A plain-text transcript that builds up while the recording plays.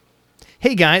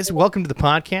Hey guys, welcome to the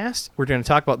podcast. We're going to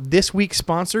talk about this week's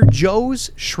sponsor, Joe's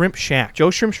Shrimp Shack.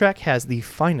 Joe's Shrimp Shack has the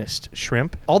finest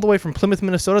shrimp all the way from Plymouth,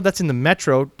 Minnesota. That's in the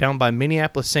metro down by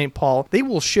Minneapolis, St. Paul. They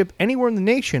will ship anywhere in the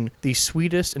nation the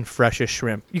sweetest and freshest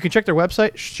shrimp. You can check their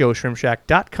website,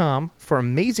 joeshrimpshack.com, for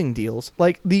amazing deals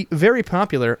like the very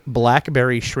popular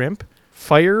blackberry shrimp,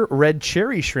 fire red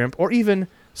cherry shrimp, or even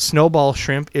snowball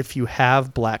shrimp if you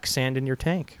have black sand in your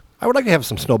tank. I would like to have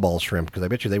some snowball shrimp because I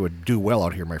bet you they would do well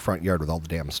out here in my front yard with all the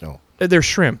damn snow. They're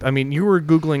shrimp. I mean, you were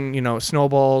Googling,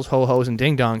 snowballs, ho-hos, and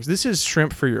ding-dongs. This is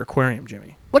shrimp for your aquarium,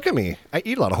 Jimmy. Look at me. I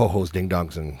eat a lot of ho-hos,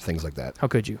 ding-dongs, and things like that. How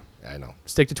could you? I know.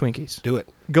 Stick to Twinkies. Do it.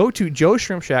 Go to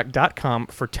joeshrimpshack.com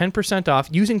for 10% off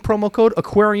using promo code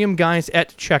AquariumGuys at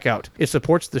checkout. It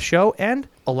supports the show and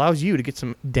allows you to get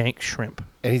some dank shrimp.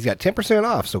 And he's got 10%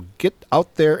 off, so get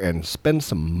out there and spend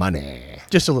some money.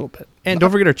 Just a little bit. And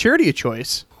don't forget our charity of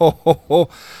choice. Ho, ho, ho.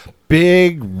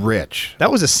 Big Rich.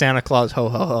 That was a Santa Claus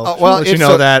ho-ho-ho. Well, you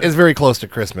know that. It's very close to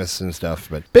Christmas and stuff,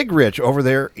 but Big Rich over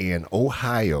there in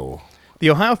Ohio. The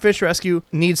Ohio Fish Rescue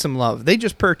needs some love. They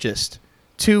just purchased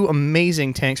 2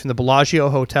 amazing tanks from the Bellagio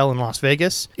Hotel in Las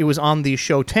Vegas. It was on the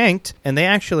show Tanked, and they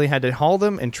actually had to haul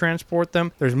them and transport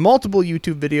them. There's multiple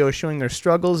YouTube videos showing their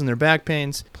struggles and their back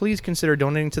pains. Please consider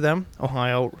donating to them,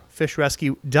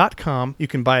 ohiofishrescue.com. You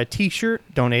can buy a t-shirt,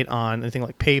 donate on anything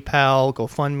like PayPal,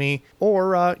 GoFundMe,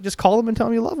 or just call them and tell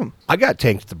them you love them. I got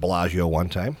tanked at the Bellagio one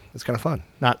time. It's kind of fun.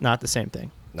 Not the same thing.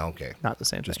 No, okay. Not the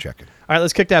same Just thing. checking. All right,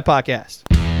 let's kick that podcast.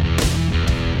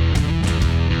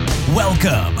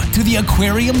 Welcome to the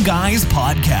Aquarium Guys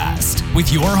podcast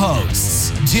with your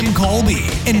hosts, Jim Colby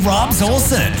and Rob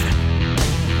Zolson.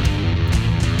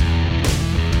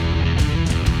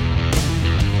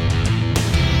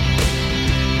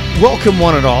 Welcome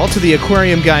one and all to the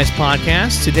Aquarium Guys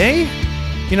podcast. Today,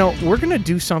 we're going to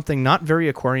do something not very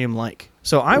aquarium-like.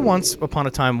 So I once upon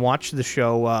a time watched the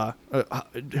show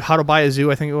How to Buy a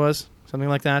Zoo, I think it was. Something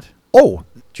like that. Oh,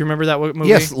 Do you remember that movie?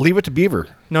 yes, Leave It to Beaver.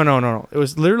 No. It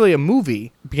was literally a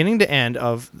movie, beginning to end,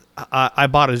 of I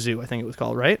Bought a Zoo, I think it was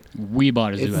called, right? We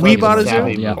Bought a Zoo. We Bought a Zoo?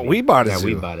 Yeah. We bought a zoo.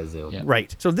 We bought a zoo. Yeah.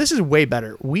 Right. So this is way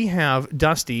better. We have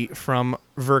Dusty from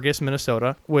Vergas,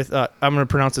 Minnesota, with, I'm going to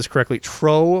pronounce this correctly,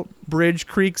 Trowbridge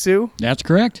Creek Zoo. That's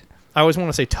correct. I always want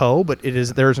to say Toe, but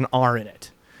there's an R in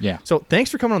it. Yeah. So thanks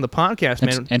for coming on the podcast,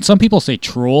 man. And some people say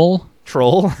Troll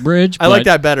Troll Bridge. I like but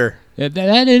that better. It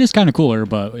is kind of cooler,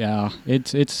 but yeah,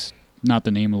 it's not the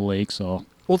name of the lake, so.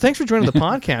 Well, thanks for joining the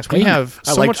podcast. We Hey, have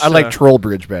so much. I like Troll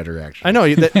Bridge better, actually. I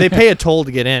know they pay a toll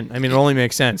to get in. I mean, it only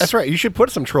makes sense. That's right. You should put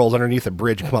some trolls underneath a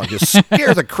bridge and come on, just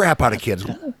scare the crap out of kids.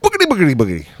 Boogity, boogity,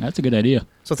 boogity. That's a good idea.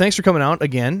 So thanks for coming out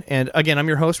again. And again, I'm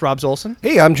your host, Rob Zolson.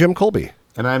 Hey, I'm Jim Colby.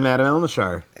 And I'm Adam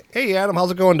Elmashar. Hey, Adam,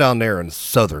 how's it going down there in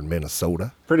southern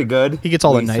Minnesota? Pretty good. He gets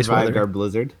all the We nice survived weather. our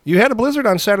blizzard. You had a blizzard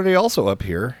on Saturday also up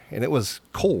here, and it was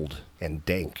cold and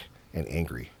dank and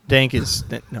angry. Dank is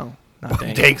no, not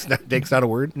dank. Dank's not a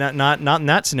word? Not in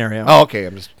that scenario. Oh, okay.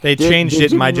 They Did- changed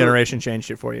did it. My you- generation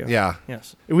changed it for you. Yeah.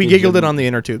 Yes. We Did giggled you- it on the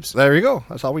inner tubes. There you go.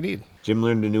 That's all we need. Jim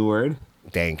learned a new word.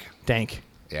 Dank. Dank.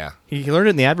 Yeah. He learned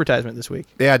it in the advertisement this week.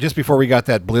 Yeah, just before we got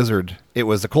that blizzard, it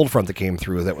was the cold front that came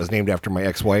through that was named after my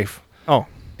ex-wife. Oh,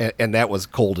 And that was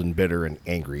cold and bitter and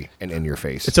angry and in your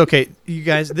face. it's okay, you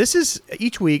guys. This is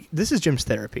each week. This is Jim's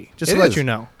therapy. Just to It let is. you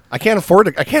know, I can't afford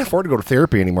to go to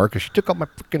therapy anymore because she took all my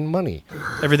freaking money.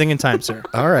 everything in time, sir.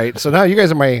 All right, so now you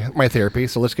guys are my therapy,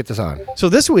 so let's get this on. So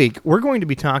this week, we're going to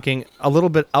be talking a little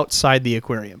bit outside the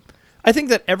aquarium. I think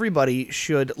that everybody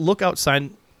should look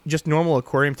outside just normal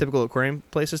typical aquarium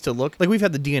places to look. Like we've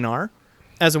had the DNR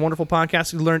as a wonderful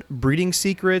podcast. We learned breeding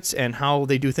secrets and how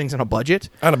they do things on a budget.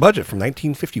 On a budget from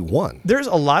 1951. There's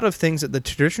a lot of things that the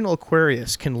traditional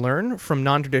aquarist can learn from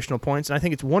non-traditional points, and I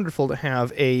think it's wonderful to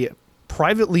have a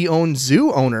privately owned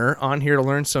zoo owner on here to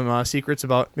learn some secrets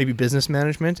about maybe business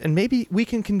management, and maybe we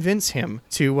can convince him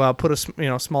to put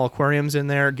small aquariums in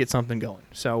there, get something going.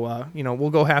 So we'll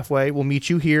go halfway. We'll meet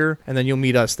you here, and then you'll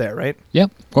meet us there, right?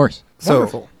 Yep, of course.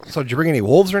 Wonderful. So did you bring any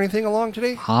wolves or anything along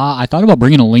today? I thought about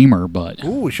bringing a lemur, but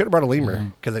Ooh, we should have brought a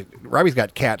lemur because Robbie's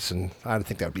got cats, and I don't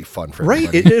think that would be fun for Right?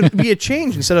 everybody. It'll be a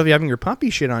change. Instead of having your puppy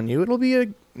shit on you, it'll be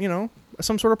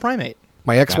some sort of primate.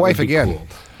 My ex-wife That would be again. cool.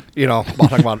 I'll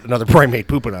talk about another primate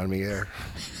pooping on me there.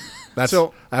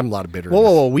 So- I have a lot of bitterness.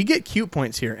 Whoa. We get cute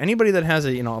points here. Anybody that has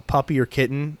a puppy or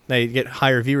kitten, they get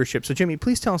higher viewership. So, Jimmy,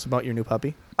 please tell us about your new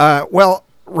puppy. Well,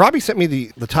 Robbie sent me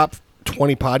the top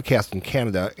 20 podcasts in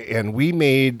Canada, and we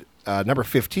made number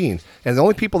 15. And the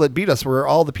only people that beat us were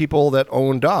all the people that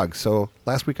own dogs. So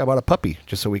last week I bought a puppy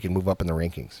just so we can move up in the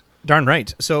rankings. Darn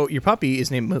right. So your puppy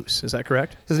is named Moose. Is that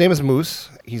correct? His name is Moose.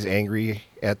 He's angry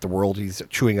at the world. He's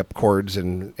chewing up cords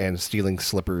and stealing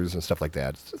slippers and stuff like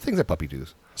that. Things that puppy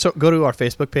does. So go to our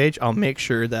Facebook page. I'll make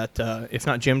sure that if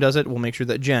not Jim does it, we'll make sure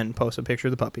that Jen posts a picture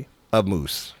of the puppy. A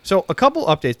moose. So a couple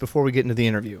updates before we get into the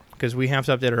interview, because we have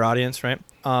to update our audience, right?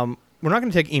 We're not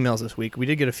going to take emails this week. We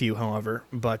did get a few, however,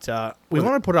 but we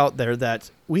want to put out there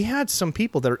that we had some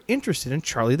people that are interested in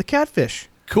Charlie the Catfish.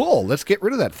 Cool. Let's get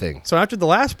rid of that thing. So after the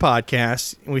last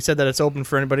podcast, we said that it's open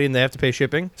for anybody and they have to pay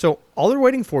shipping. So all they're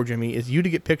waiting for, Jimmy, is you to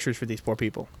get pictures for these poor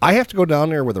people. I have to go down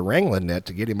there with a wrangling net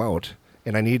to get him out,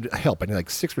 and I need help. I need like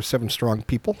 6 or 7 strong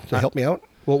people to help me out.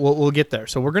 We'll get there.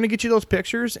 So we're going to get you those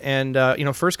pictures, and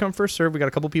first come, first serve. We got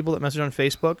a couple people that message on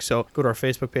Facebook, so go to our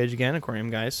Facebook page again,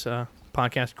 Aquarium Guys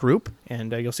podcast group,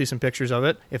 and you'll see some pictures of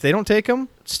it. If they don't take them,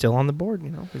 it's still on the board.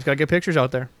 We've got to get pictures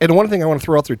out there. And one thing I want to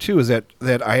throw out there too is that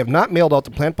I have not mailed out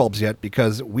the plant bulbs yet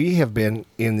because we have been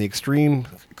in the extreme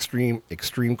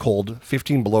cold,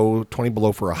 15 below, 20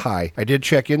 below for a high. I did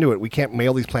check into it. We can't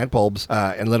mail these plant bulbs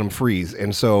and let them freeze,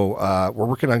 and so we're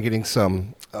working on getting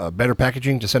some better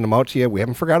packaging to send them out to you. We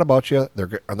haven't forgot about you.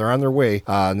 They're on their way.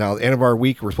 Now, at the end of our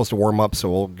week, we're supposed to warm up, so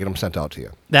we'll get them sent out to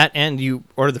you. That, and you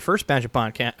order the first batch of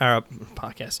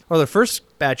or the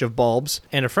first batch of bulbs,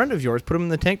 and a friend of yours put them in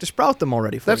the tank to sprout them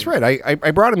already for That's you. right.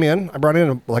 I brought them in. I brought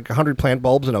in like 100 plant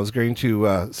bulbs, and I was going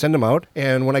to send them out.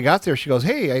 And when I got there, she goes,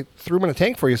 "Hey, I threw them in a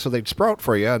tank for you so they'd sprout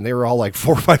for you." And they were all like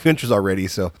 4 or 5 inches already.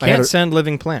 So Can't send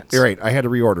living plants. You're right. I had to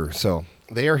reorder. So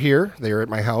they are here. They are at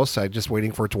my house. I'm just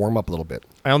waiting for it to warm up a little bit.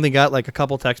 I only got like a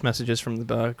couple text messages from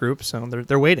the group, so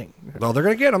they're waiting. Well, they're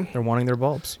going to get them. They're wanting their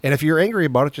bulbs. And if you're angry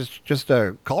about it, just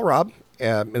call Rob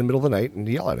in the middle of the night and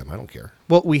yell at him. I don't care.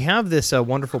 Well, we have this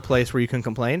wonderful place where you can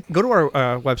complain. Go to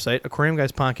our website,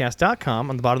 aquariumguyspodcast.com.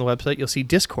 On the bottom of the website, you'll see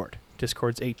Discord.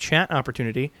 Discord's a chat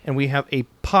opportunity, and we have a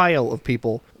pile of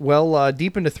people,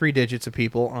 deep into 3 digits of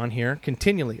people on here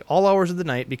continually, all hours of the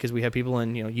night, because we have people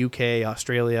in UK,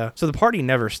 Australia. So the party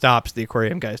never stops. The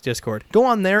Aquarium Guys Discord. Go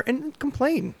on there and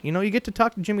complain. You get to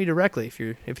talk to Jimmy directly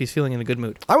if he's feeling in a good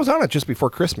mood. I was on it just before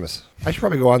Christmas. I should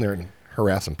probably go on there and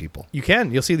harass some people. You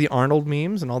can. You'll see the Arnold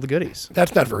memes and all the goodies.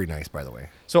 That's not very nice, by the way.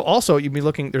 So also, you'd be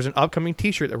looking, there's an upcoming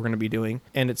t-shirt that we're going to be doing,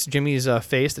 and it's Jimmy's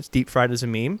face that's deep fried as a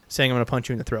meme, saying I'm going to punch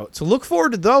you in the throat. So look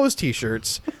forward to those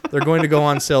t-shirts. They're going to go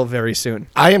on sale very soon.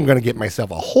 I am going to get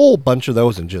myself a whole bunch of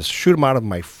those and just shoot them out of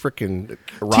my freaking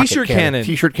T-shirt cannon.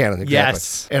 T-shirt cannon, exactly.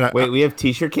 Yes. And Wait, we have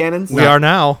t-shirt cannons? We are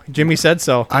now. Jimmy said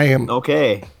so. I am...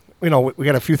 Okay. We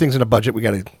got a few things in the budget we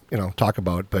got to, talk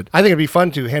about, but I think it'd be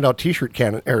fun to hand out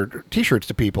t-shirts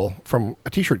to people from a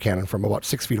t-shirt cannon from about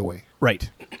 6 feet away. Right.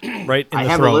 Right in I the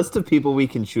have throat. a list of people we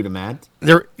can shoot them at.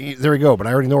 There we go, but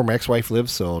I already know where my ex-wife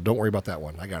lives, so don't worry about that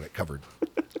one. I got it covered.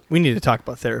 We need to talk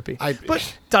about therapy.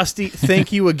 But Dusty,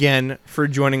 thank you again for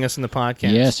joining us in the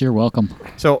podcast. Yes, you're welcome.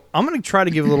 So I'm going to try to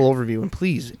give a little overview, and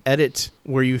please edit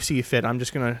where you see fit. I'm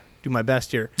just going to do my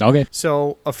best here. Okay.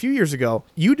 So a few years ago,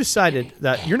 you decided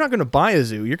that you're not going to buy a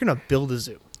zoo, you're going to build a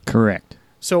zoo. Correct.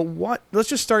 So let's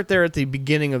just start there at the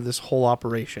beginning of this whole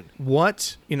operation.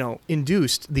 What,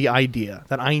 induced the idea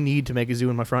that I need to make a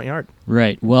zoo in my front yard?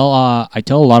 Right. Well, I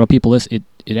tell a lot of people this. It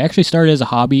actually started as a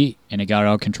hobby, and it got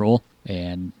out of control.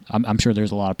 And I'm sure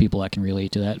there's a lot of people that can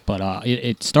relate to that. But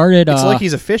it started... It's like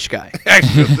he's a fish guy.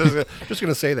 just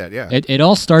going to say that, yeah. It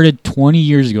all started 20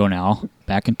 years ago now.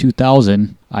 Back in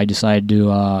 2000, I decided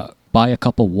to buy a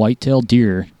couple white-tailed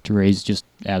deer to raise just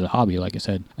as a hobby, like I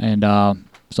said. And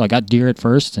so I got deer at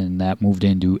first, and that moved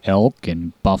into elk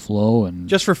and buffalo. And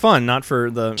Just for fun, not for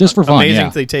the Just for fun,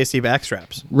 amazingly tasty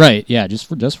backstraps. Right, yeah,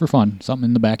 just for fun. Something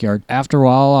in the backyard. After a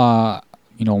while...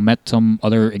 met some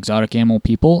other exotic animal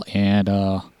people and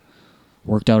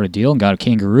worked out a deal and got a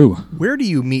kangaroo. Where do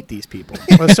you meet these people?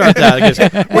 Let's start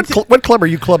that. What club are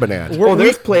you clubbing at?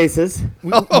 There's places.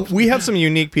 We have some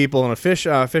unique people in a fish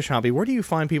hobby. Where do you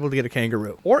find people to get a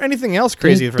kangaroo? Or anything else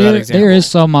crazy for that example? There is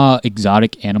some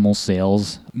exotic animal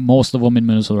sales. Most of them in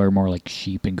Minnesota are more like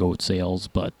sheep and goat sales,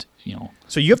 but,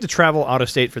 So you have to travel out of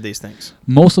state for these things?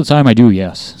 Most of the time I do,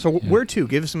 yes. So where to?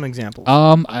 Give us some examples.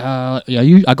 I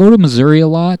go to Missouri a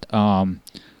lot.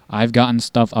 I've gotten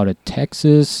stuff out of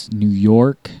Texas, New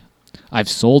York. I've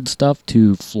sold stuff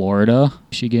to Florida,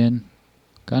 Michigan,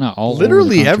 kind of all Literally over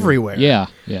the country. everywhere.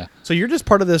 Yeah. So you're just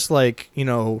part of this,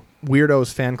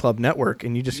 Weirdos fan club network,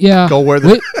 and you just Yeah. go where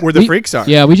the freaks are.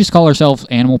 Yeah, we just call ourselves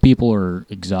animal people or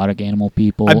exotic animal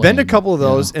people. I've been to a and, couple of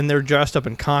those, and they're dressed up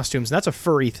in costumes, and that's a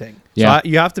furry thing. Yeah. So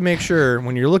you have to make sure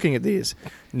when you're looking at these,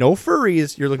 no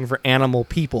furries, you're looking for animal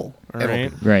people. All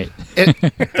right? Right.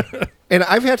 And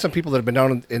I've had some people that have been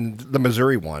down in the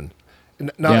Missouri one.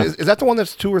 Now, Yeah. is that the one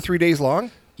that's 2 or 3 days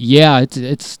long? Yeah, it's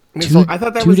mean, two, I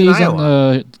thought that 2 was in days Iowa.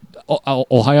 on the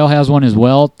Ohio has one as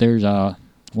well. There's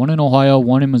One in Ohio,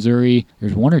 one in Missouri.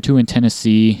 There's one or two in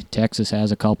Tennessee. Texas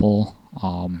has a couple.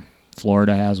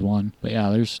 Florida has one. But yeah,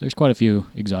 there's quite a few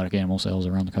exotic animal sales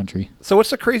around the country. So what's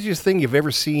the craziest thing you've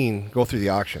ever seen go through the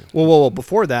auction? Whoa.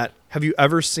 Before that, have you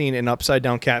ever seen an upside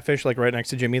down catfish like right next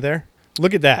to Jimmy there?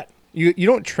 Look at that. You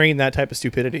don't train that type of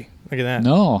stupidity. Look at that.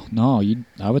 No.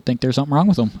 I would think there's something wrong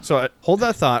with them. So hold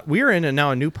that thought. We are in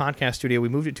now a new podcast studio. We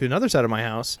moved it to another side of my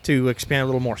house to expand a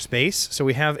little more space. So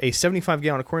we have a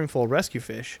 75-gallon aquarium full of rescue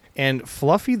fish. And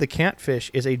Fluffy the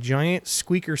catfish is a giant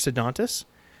squeaker sedontus.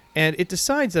 And it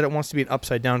decides that it wants to be an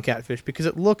upside-down catfish because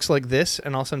it looks like this.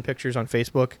 And I'll send pictures on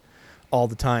Facebook all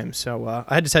the time. So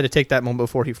I decided to take that moment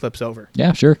before he flips over.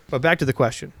 Yeah, sure. But back to the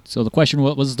question. So the question,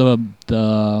 what was the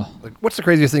Like, what's the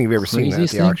craziest thing you've ever seen at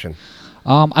Craziest the thing? auction?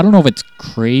 I don't know if it's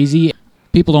crazy.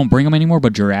 People don't bring them anymore,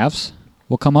 but giraffes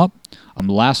will come up.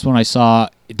 The last one I saw,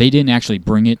 they didn't actually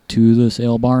bring it to the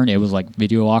sale barn. It was like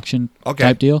video auction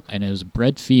type deal. And it was a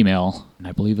bred female, and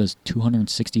I believe it was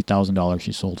 $260,000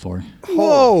 she sold for.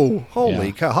 Whoa! Holy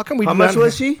Yeah. cow! How come we? How do much not-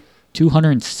 was she?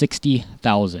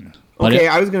 $260,000. But Okay,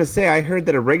 I was gonna say I heard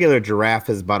that a regular giraffe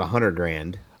is about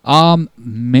 $100,000.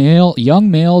 young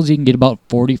males, you can get about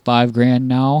 45 grand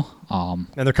now. And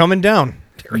they're coming down.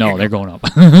 No, they're going up.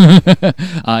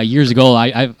 Years ago,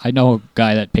 I know a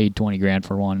guy that paid 20 grand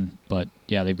for one, but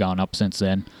yeah, they've gone up since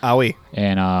then. Owie.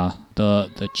 And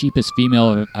the cheapest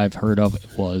female I've heard of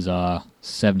was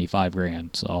 75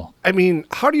 grand. So I mean,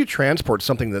 how do you transport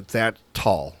something that's that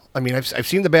tall? I mean, I've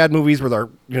seen the bad movies where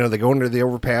they go into the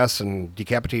overpass and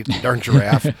decapitate the darn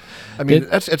giraffe. I mean,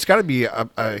 it's got to be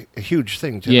a huge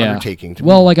thing to undertaking.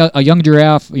 Well, like a young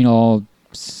giraffe,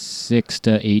 6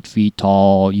 to 8 feet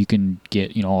tall. You can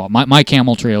get, my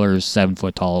camel trailer is 7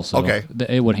 foot tall, so Okay.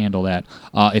 It would handle that.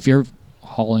 If you're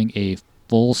hauling a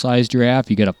full-size giraffe,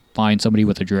 you got to find somebody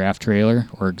with a giraffe trailer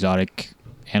or exotic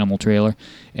animal trailer,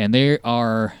 and they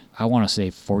are, I want to say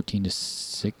 14 to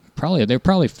 6. They're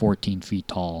probably 14 feet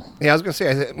tall. Yeah, I was gonna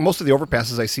say most of the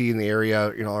overpasses I see in the area,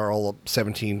 are all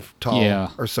 17 tall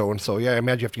or so, and so I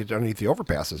imagine you have to get underneath the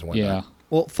overpasses and whatnot. Yeah.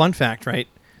 Well, fun fact, right?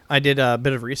 I did a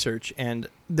bit of research, and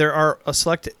there are a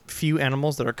select few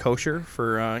animals that are kosher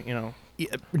for,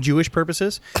 Jewish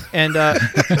purposes, and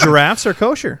giraffes are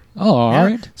kosher. Oh, all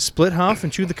right. Split huff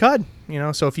and chew the cud.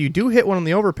 So if you do hit one on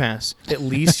the overpass, at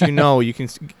least you can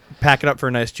pack it up for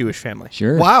a nice Jewish family.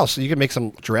 Sure. Wow, so you can make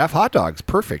some giraffe hot dogs.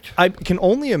 Perfect. I can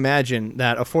only imagine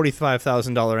that a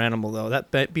 $45,000 animal, though,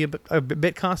 that might be a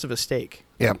bit cost of a steak.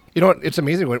 Yeah, you know what? It's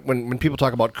amazing when people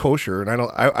talk about kosher, and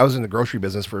I was in the grocery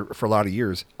business for a lot of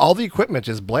years. All the equipment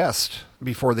is blessed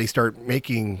before they start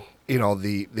making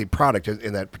the product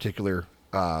in that particular.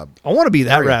 I want to be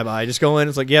that area. rabbi. Just go in.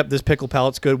 It's like, yep, this pickle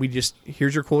pallet's good.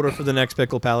 Here's your quota for the next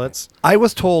pickle pallets. I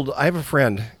was told I have a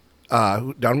friend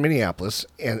down in Minneapolis,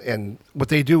 and what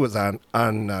they do is on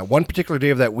one particular day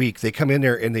of that week, they come in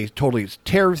there and they totally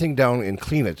tear everything down and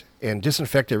clean it and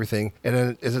disinfect everything. And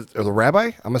then is it the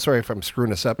rabbi? I'm sorry if I'm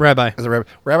screwing this up. Rabbi. As the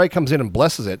rabbi comes in and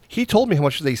blesses it. He told me how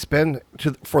much they spend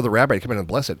for the rabbi to come in and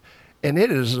bless it, and it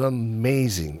is an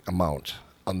amazing amount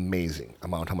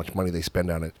how much money they spend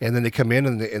on it. And then they come in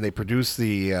and they produce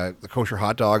the kosher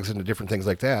hot dogs and the different things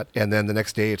like that. And then the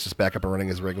next day it's just back up and running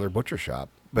as a regular butcher shop.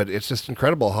 But it's just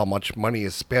incredible how much money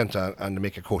is spent on to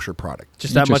make a kosher product.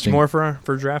 Just that much Interesting. more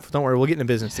for draft? Don't worry, we'll get into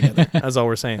business together. That's all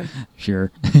we're saying.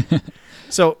 Sure.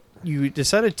 So you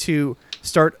decided to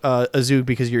start a zoo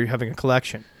because you're having a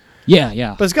collection.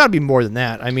 Yeah. But it's got to be more than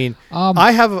that. I mean,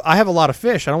 I have a lot of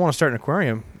fish. I don't want to start an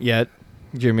aquarium yet,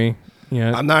 Jimmy.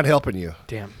 Yeah. I'm not helping you.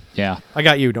 Damn. Yeah. I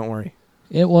got you. Don't worry.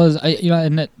 It was,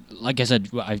 and that, like I said,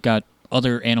 I've got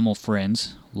other animal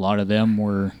friends. A lot of them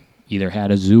were either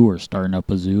had a zoo or starting up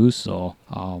a zoo. So,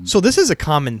 So this is a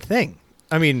common thing.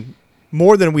 I mean,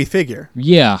 more than we figure.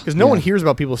 yeah. Because no one hears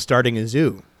about people starting a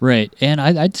zoo. Right. And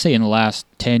I'd say in the last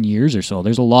 10 years or so,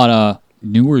 there's a lot of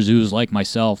newer zoos like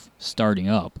myself starting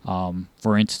up.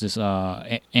 For instance,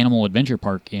 Animal Adventure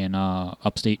Park in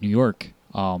upstate New York.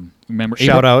 Remember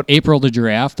Shout out. April the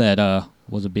Giraffe that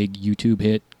was a big YouTube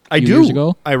hit a I few do. years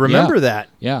ago. I remember Yeah. that.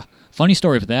 Yeah. Funny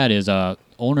story for that is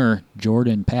owner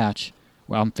Jordan Patch.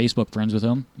 Well, I'm Facebook friends with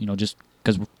him, just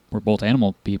because we're both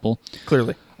animal people.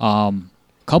 Clearly. A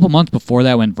couple months before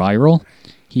that went viral,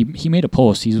 he made a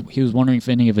post. He was wondering if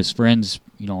any of his friends,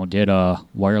 did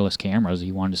wireless cameras.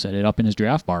 He wanted to set it up in his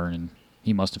giraffe barn, and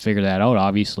he must have figured that out,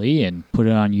 obviously, and put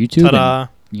it on YouTube. Ta-da.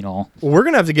 And, Well, we're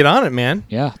going to have to get on it, man.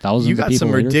 yeah, thousands You of got people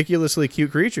some later. ridiculously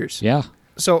cute creatures. Yeah.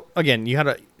 So, again, you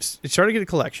started to get a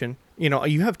collection.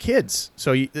 You have kids.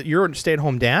 So you're a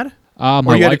stay-at-home dad? Or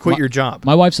you had to quit your job?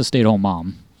 My wife's a stay-at-home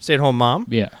mom. Stay-at-home mom?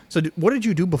 Yeah. So what did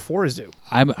you do before a zoo?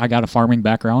 I got a farming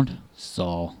background,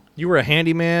 so You were a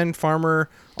handyman, farmer,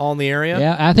 all in the area?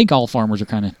 Yeah, I think all farmers are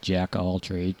kind of jack of all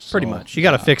trades. Pretty so, much. You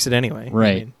got to fix it anyway. I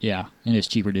Right. mean, Yeah, and it's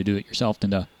cheaper to do it yourself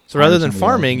than to. so rather hire than somebody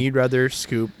else. farming, you'd rather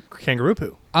scoop kangaroo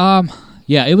poo.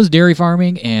 Yeah, it was dairy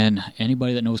farming, and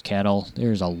anybody that knows cattle,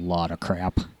 there's a lot of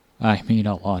crap. I mean,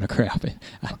 a lot of crap.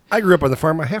 I grew up on the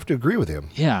farm. I have to agree with him.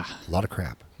 Yeah, A lot of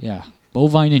crap. yeah.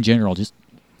 Bovine in general, just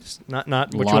It's not a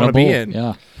what you lot want to of be bull. in.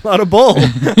 Yeah, A lot of bull.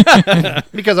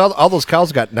 Because all those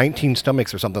cows got 19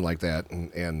 stomachs or something like that,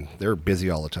 and they're busy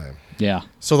all the time. yeah.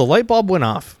 So the light bulb went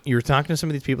off. You were talking to some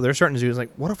of these people. They're starting zoos. Like,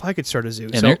 what if I could start a zoo?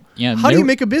 And So how do they you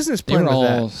make a business They plan were with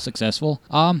all that? successful.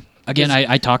 Again,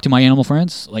 I talked to my animal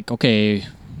friends. Like, okay,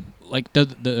 like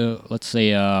the let's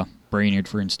say Brainerd,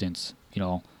 for instance. You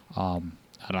know,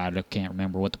 I can't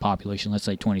remember what the population. Let's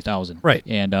say 20,000. Right.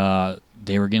 And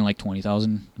they were getting like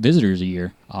 20,000 visitors a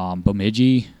year.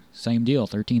 Bemidji, same deal,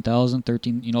 13,000,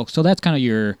 13. You know, so that's kind of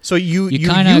your. So you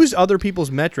kinda- use other people's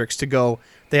metrics to go,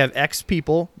 they have X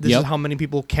people, this Yep. is how many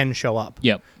people can show up.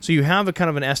 Yep. So you have a kind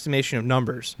of an estimation of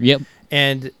numbers. Yep.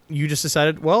 And you just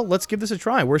decided, well, let's give this a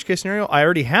try. Worst case scenario, I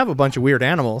already have a bunch of weird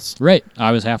animals. Right.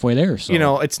 I was halfway there. So You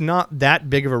know, it's not that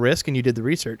big of a risk, and you did the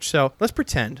research. So let's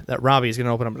pretend that Robbie is going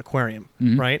to open up an aquarium,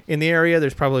 Mm-hmm. right? In the area,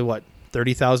 there's probably,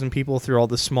 30,000 people through all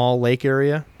the small lake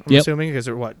area, I'm Yep. assuming, because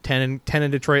there are, 10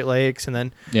 in Detroit Lakes, and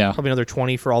then Yeah. probably another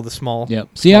 20 for all the small. Yep.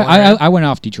 See, small area. I went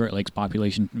off Detroit Lake's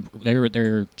population.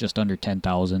 They're just under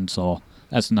 10,000, so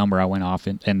that's the number I went off,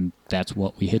 and that's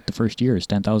what we hit the first year is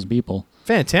 10,000 people.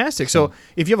 Fantastic. So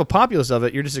if you have a populace of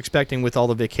it, you're just expecting with all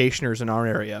the vacationers in our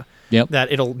area Yep.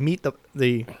 that it'll meet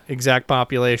the exact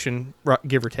population,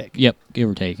 give or take. Yep. Give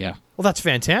or take. Yeah. Well, that's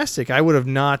fantastic. I would have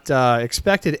not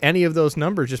expected any of those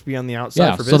numbers just be on the outside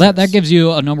Yeah. for So business. that gives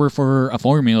you a number for a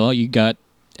formula. You got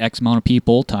X amount of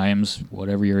people times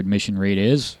whatever your admission rate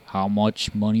is. How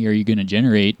much money are you going to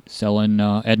generate selling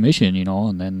admission? You know,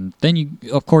 and then you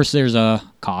of course there's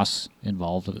costs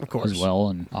involved course. as well,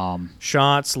 and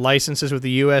shots, licenses with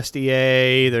the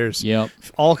USDA. There's yep.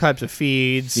 all types of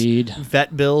feeds, Feed.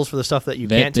 vet bills for the stuff that you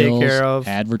Vet can't take bills, care of.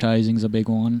 Advertising's a big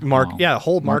one. Yeah, a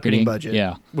whole marketing budget.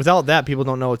 Yeah. Without that, people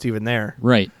don't know it's even there.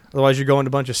 Right. Otherwise, you're going to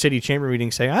a bunch of city chamber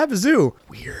meetings saying, "I have a zoo."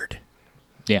 Weird.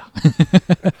 Yeah.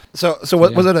 So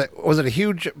was it a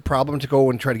huge problem to go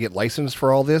and try to get licensed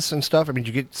for all this and stuff? I mean,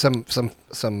 did you get some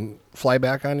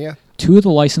flyback on you? 2 of the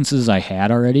licenses I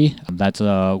had already. That's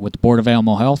with the Board of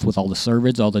Animal Health with all the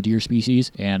cervids, all the deer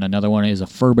species, and another one is a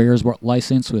fur bearers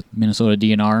license with Minnesota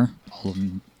DNR. All of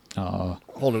them,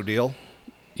 Whole new deal.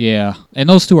 yeah, and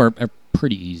those 2 are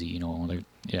pretty easy. You know,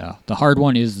 yeah. The hard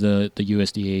one is the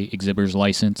USDA exhibitor's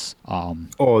license.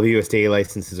 Oh, the USDA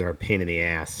licenses are a pain in the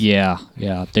ass. Yeah.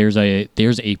 There's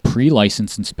a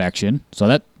pre-license inspection, so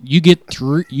that you get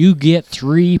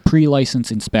 3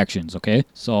 pre-license inspections. Okay,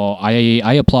 so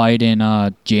I applied in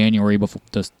January before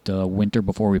the winter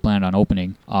before we planned on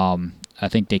opening. I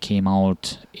think they came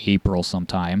out April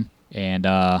sometime, and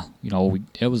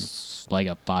it was like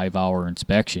a 5-hour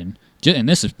inspection. And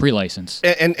this is pre-license.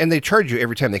 And they charge you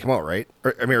every time they come out, right?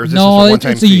 Or is this No, just a it's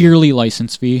one-time a fee? yearly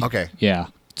license fee. Okay. Yeah.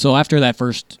 So after that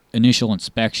first initial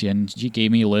inspection, she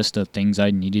gave me a list of things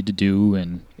I needed to do,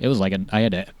 and it was like I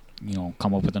had to,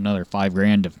 come up with another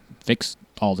 $5,000 to fix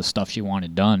all the stuff she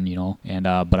wanted done, And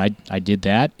but I did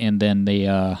that, and then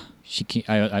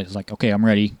I was like, okay, I'm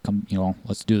ready. Come,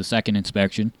 let's do the second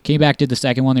inspection. Came back, did the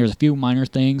second one. There was a few minor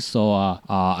things, so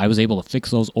I was able to fix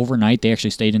those overnight. They actually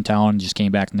stayed in town, just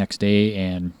came back the next day,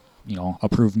 and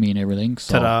approved me and everything.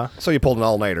 So, Ta-da. So you pulled an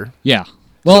all-nighter. yeah.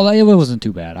 Well, it wasn't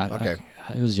too bad. Okay.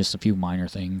 It was just a few minor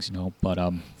things, But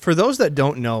For those that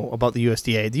don't know about the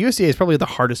USDA is probably the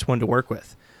hardest one to work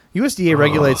with. USDA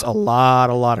regulates a lot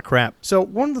of crap. So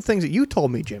one of the things that you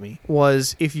told me, Jimmy,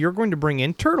 was if you're going to bring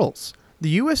in turtles,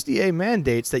 the USDA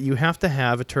mandates that you have to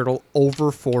have a turtle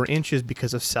over 4 inches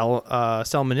because of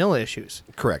salmonella issues.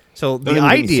 Correct. So Don't the even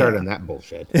get me idea... started on that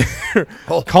bullshit.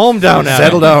 Calm down, Adam.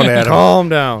 Settle down, Adam. Calm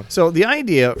down. So the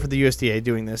idea for the USDA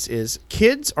doing this is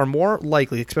kids are more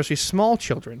likely, especially small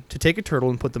children, to take a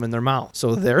turtle and put them in their mouth.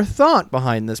 So their thought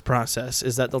behind this process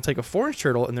is that they'll take a 4-inch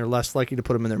turtle and they're less likely to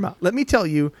put them in their mouth. Let me tell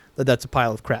you that that's a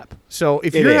pile of crap. So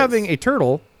if It you're is. having a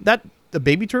turtle, a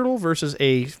baby turtle versus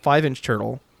a 5-inch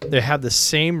turtle, they have the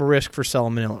same risk for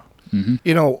salmonella.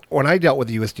 When I dealt with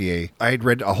the USDA, I had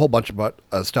read a whole bunch about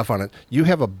stuff on it. You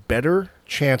have a better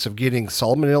chance of getting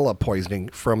salmonella poisoning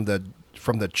from the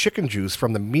chicken juice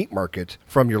from the meat market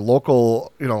from your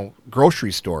local,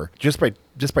 grocery store. Just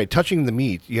by touching the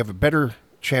meat, you have a better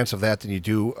chance of that than you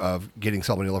do of getting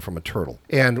salmonella from a turtle.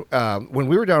 And when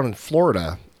we were down in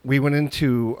Florida, we went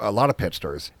into a lot of pet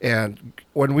stores. And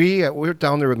when we were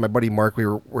down there with my buddy Mark, we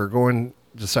were going.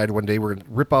 Decided one day we're going to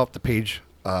rip out the page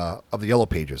of the Yellow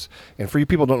Pages. And for you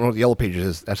people who don't know what the Yellow Pages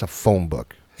is, that's a phone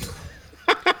book.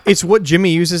 It's what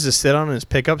Jimmy uses to sit on in his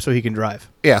pickup so he can drive.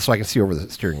 Yeah, so I can see over the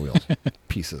steering wheel.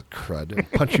 Piece of crud.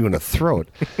 And punch you in the throat.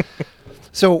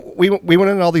 So we went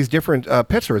in all these different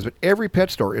pet stores, but every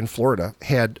pet store in Florida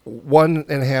had 1.5,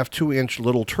 2-inch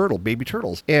little baby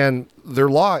turtles. And their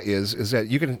law is that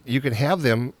you can have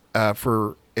them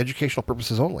for educational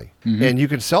purposes only. And you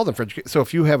can sell them for education. So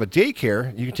if you have a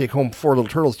daycare, you can take home 4 little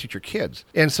turtles to teach your kids.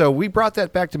 And so we brought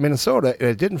that back to Minnesota, and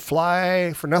it didn't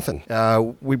fly for nothing.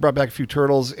 We brought back a few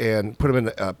turtles and put them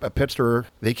in a pet store.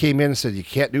 They came in and said, you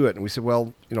can't do it. And we said,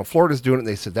 well, Florida's doing it. And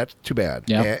they said, that's too bad.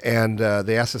 Yep. And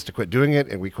they asked us to quit doing it,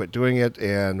 and we quit doing it,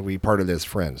 and we parted as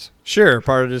friends. Sure,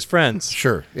 part of his friends.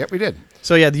 Sure. Yep, we did.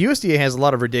 So yeah, the USDA has a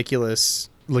lot of ridiculous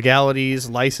legalities,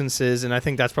 licenses, and I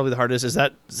think that's probably the hardest. Is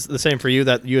that the same for you,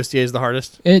 that USDA is the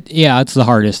hardest? It's the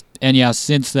hardest. And yeah,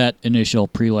 since that initial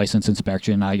pre-license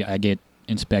inspection, I get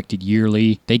inspected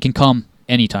yearly. They can come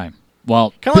anytime.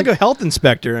 Well, Kind of like a health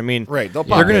inspector. I mean, Right. They'll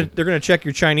they're pop in. gonna check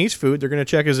your Chinese food. They're gonna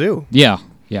check a zoo. yeah.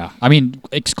 I mean,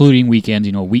 excluding weekends,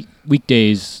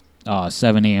 weekdays,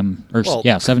 7 a.m. or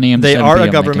Well, 7 a.m. to They 7 are p.m. a they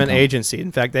can government come. agency.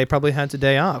 In fact, they probably had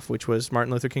today off, which was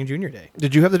Martin Luther King Jr. Day.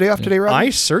 Did you have the day off today, Rob?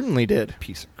 I certainly did.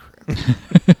 Piece of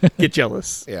crap. Get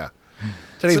jealous. Yeah.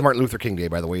 Today's Martin Luther King Day,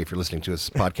 by the way, if you're listening to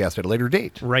this podcast at a later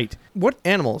date. Right. What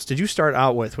animals did you start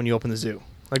out with when you opened the zoo?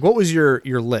 Like, what was your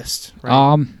list?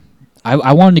 Right?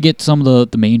 I wanted to get some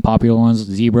of the main popular ones: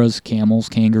 zebras, camels,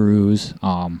 kangaroos.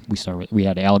 We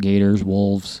had alligators,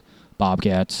 wolves,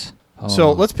 bobcats.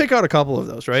 So let's pick out a couple of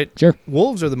those, right? Sure.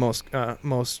 Wolves are the most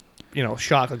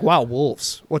shock. Like, wow,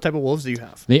 wolves. What type of wolves do you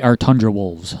have? They are tundra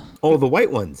wolves. Oh, the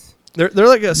white ones. They're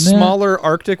like a smaller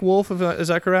Arctic wolf. Is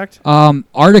that correct?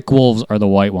 Arctic wolves are the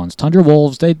white ones. Tundra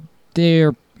wolves, they're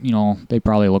they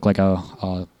probably look like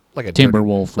a timber dirty,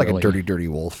 wolf, like really. a dirty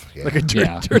wolf. Yeah. Like a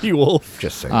Yeah. dirty wolf.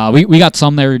 Just saying. We got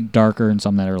some that are darker and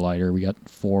some that are lighter. We got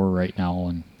 4 right now,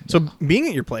 and So being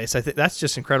at your place, I think that's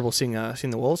just incredible seeing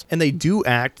the wolves, and they do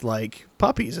act like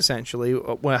puppies essentially.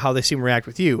 How they seem to react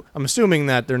with you. I'm assuming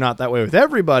that they're not that way with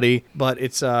everybody, but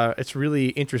it's really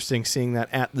interesting seeing that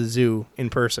at the zoo in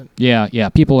person. yeah.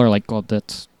 People are like, "Well,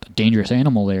 that's a dangerous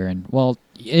animal there," and well,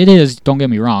 it is. Don't get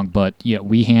me wrong, but yeah,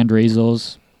 we hand raise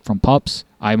those from pups.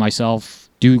 I myself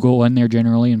do go in there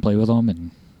generally and play with them,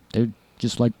 and they're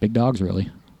just like big dogs,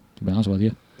 really. To be honest with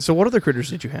you. So what other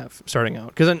critters did you have starting out?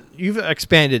 Because you've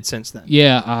expanded since then.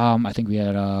 Yeah, I think we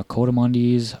had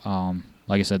coatimundis,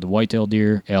 like I said, the white-tailed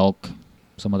deer, elk,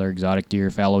 some other exotic deer,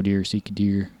 fallow deer, sika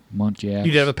deer, muntjacs.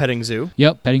 You did have a petting zoo.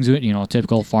 Yep, petting zoo,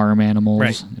 typical farm animals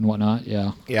Right. and whatnot,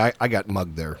 yeah. Yeah, I got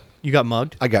mugged there. You got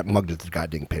mugged. I got mugged at the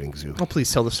goddamn petting zoo. Oh,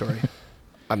 please tell the story.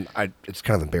 It's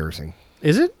kind of embarrassing.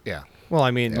 Is it? Yeah. Well, I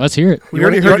mean, Let's hear it. we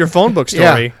already heard your phone book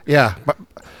story. Yeah. But,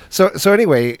 so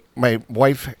anyway, my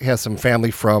wife has some family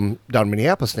from down in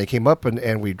Minneapolis, and they came up,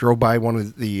 and we drove by one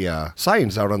of the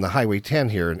signs out on the Highway 10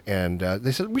 here, and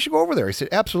they said, we should go over there. I said,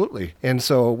 absolutely. And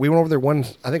so we went over there I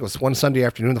think it was one Sunday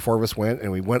afternoon, the 4 of us went,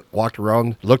 and we walked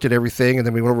around, looked at everything, and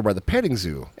then we went over by the petting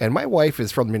zoo. And my wife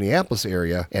is from the Minneapolis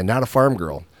area and not a farm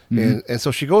girl. And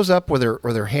so she goes up with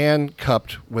her hand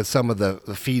cupped with some of the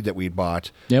feed that we'd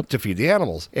bought to feed the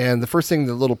animals. And the first thing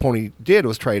the little pony did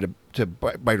was try to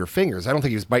bite her fingers. I don't think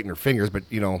he was biting her fingers, but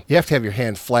you have to have your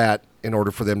hand flat in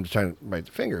order for them to try to bite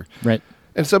the finger. Right.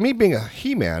 And so me being a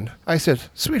he-man, I said,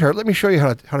 sweetheart, let me show you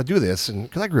how to do this. And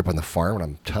because I grew up on the farm and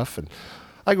I'm tough, and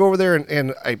I go over there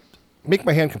and I make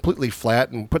my hand completely flat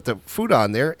and put the food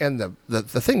on there, and the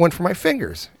thing went for my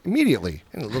fingers immediately.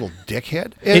 And a little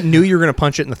dickhead. It knew you were going to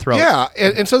punch it in the throat. Yeah,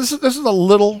 and so this is a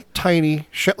little tiny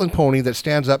Shetland pony that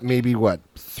stands up maybe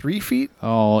 3 feet.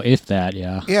 Oh, if that,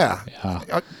 yeah. Yeah.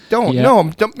 Yeah.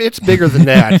 No, it's bigger than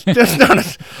that. It's not.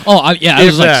 It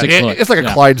was like 6 foot. It's like a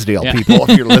Yeah. Clydesdale, Yeah. people,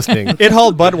 if you're listening. It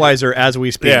hauled Budweiser as we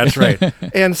speak. Yeah, that's right.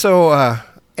 And so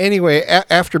anyway,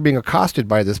 after being accosted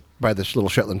by this little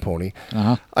Shetland pony,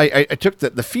 I took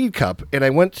the feed cup and I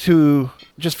went to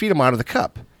just feed him out of the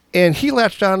cup. And he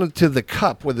latched onto the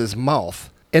cup with his mouth,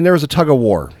 and there was a tug of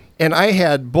war. And I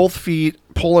had both feet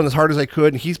pulling as hard as I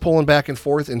could, and he's pulling back and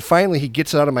forth. And finally, he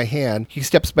gets it out of my hand. He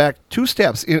steps back 2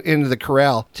 steps into the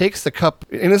corral, takes the cup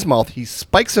in his mouth, he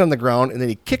spikes it on the ground, and then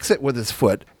he kicks it with his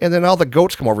foot. And then all the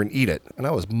goats come over and eat it. And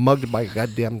I was mugged by a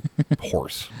goddamn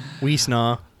horse. We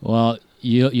snaw. Well,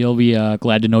 you'll be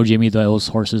glad to know, Jimmy, those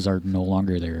horses are no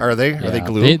longer there. Are they? Are they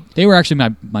glue? They were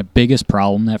actually my biggest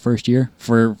problem that first year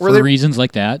for they- reasons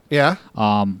like that. Yeah.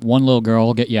 One little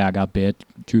girl got bit,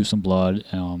 drew some blood.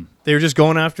 They were just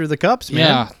going after the cups,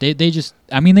 man. Yeah, they just,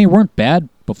 they weren't bad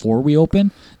before we opened.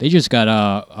 They just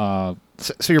got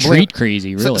So you're treat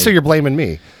crazy, really. So you're blaming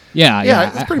me.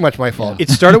 Yeah, it's pretty much my fault. It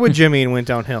started with Jimmy and went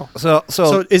downhill. So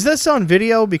So is this on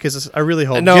video? Because I really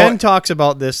hope No. Jen talks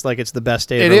about this like it's the best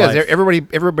day it of her is. life.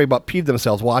 Everybody about peed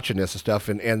themselves watching this and stuff,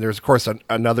 and there's of course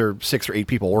another 6 or 8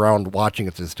 people around watching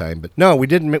it this time. But no, we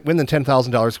didn't win the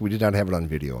 $10,000. We did not have it on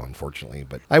video, unfortunately.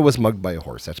 But I was mugged by a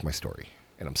horse. That's my story,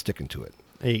 and I'm sticking to it.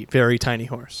 A very tiny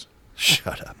horse.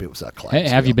 Shut up! It was a Hey,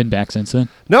 Clydesdale. have you been back since then?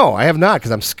 No, I have not because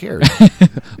I'm scared.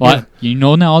 Well, you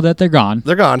know now that they're gone.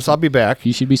 They're gone, so I'll be back.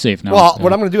 You should be safe now. Well, Yeah.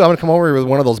 what I'm going to do, I'm going to come over here with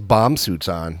one of those bomb suits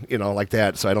on, like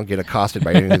that, so I don't get accosted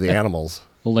by any of the animals.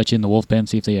 We'll let you in the wolf pen,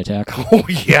 see if they attack. Oh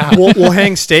yeah, We'll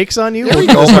hang stakes on you. We'll we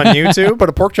put go. this on YouTube. put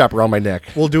a pork chop around my neck.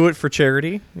 We'll do it for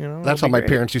charity. That's how my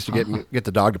parents used to get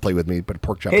the dog to play with me. Put a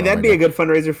pork chop. Hey, around that'd my be a neck. good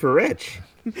fundraiser for Rich.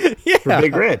 Yeah. For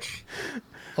Big Rich.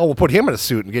 Oh, we'll put him in a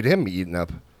suit and get him eaten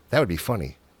up. That would be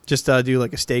funny. Just do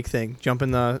like a steak thing. Jump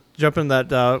in that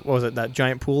what was it? That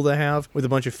giant pool they have with a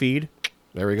bunch of feed.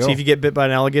 There we go. See if you get bit by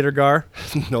an alligator gar.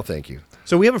 No, thank you.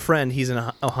 So we have a friend. He's in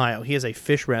Ohio. He has a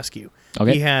fish rescue.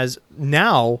 Okay. He has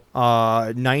now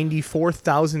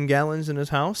 94,000 gallons in his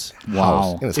house.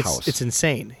 Wow. In his house. It's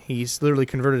insane. He's literally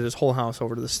converted his whole house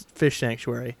over to this fish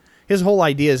sanctuary. His whole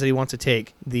idea is that he wants to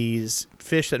take these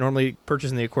fish that normally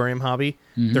purchase in the aquarium hobby.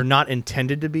 Mm-hmm. They're not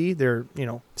intended to be. They're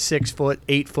 6 foot,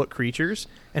 8 foot creatures,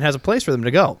 and has a place for them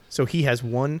to go. So he has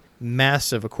one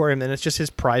massive aquarium, and it's just his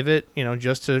private,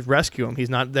 just to rescue them. He's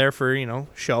not there for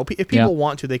show. If people Yeah.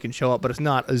 want to, they can show up, but it's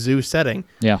not a zoo setting.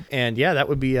 Yeah. And yeah, that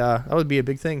would be a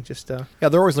big thing. Just Yeah,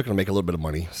 they're always looking to make a little bit of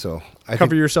money, so I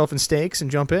cover think yourself in steaks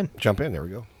and jump in. jump in. There we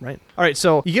go. Right. All right.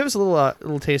 So you give us a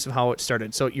little taste of how it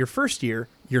started. So your first year,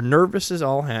 you're nervous as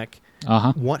all heck.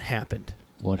 Uh-huh. What happened?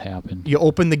 What happened? You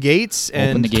opened the gates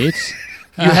and Open the gates.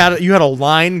 you had a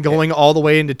line going all the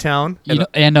way into town.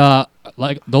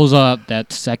 Like those that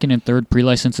second and third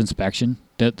pre-license inspection,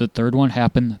 the third one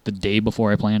happened the day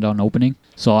before I planned on opening.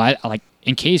 So I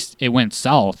in case it went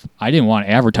south, I didn't want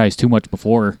to advertise too much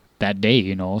before that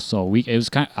day, So it was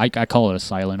I call it a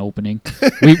silent opening.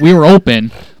 we were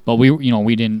open, but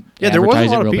we didn't. Yeah, there wasn't a advertise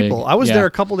lot it of real people. big. I was Yeah. there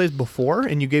a couple days before,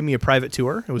 and you gave me a private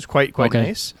tour. It was quite Okay.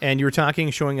 nice. And you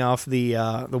were showing off the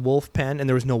wolf pen, and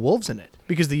there was no wolves in it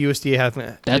because the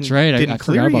USDA That's right. didn't I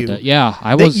clear forgot about you. that.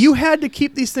 Yeah, You had to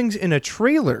keep these things in a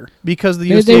trailer because the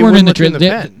They USDA weren't in wouldn't the let you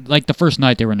trailer. pen. Like the first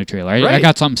night, they were in the trailer. I Right.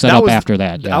 got something set That up was- after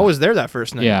that. Yeah. I was there that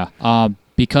first night. Yeah,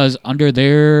 because under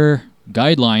their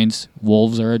guidelines,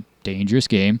 wolves are a dangerous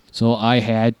game. So I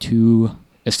had to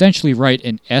essentially write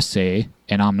an essay,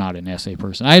 and I'm not an essay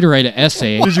person. I had to write an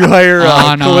essay. Did you hire a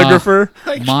on, calligrapher?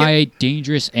 my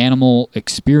dangerous animal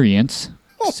experience.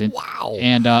 Wow.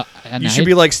 And You should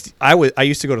be like I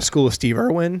used to go to school with Steve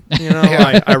Irwin.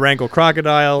 I wrangle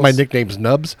crocodiles. My nickname's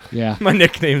Nubs. yeah. My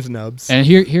nickname's Nubs. And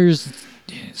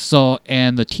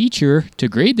and the teacher to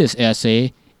grade this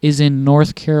essay is in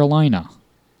North Carolina.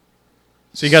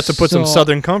 So you got to put some So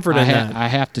Southern comfort in that. I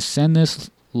have to send this.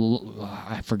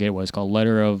 I forget what it's called.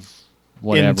 Letter of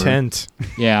whatever. Intent.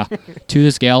 Yeah, to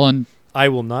this gal in I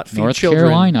will not feed North children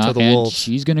Carolina, to the and wolves.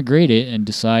 she's gonna grade it and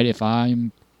decide if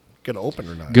I'm Gonna open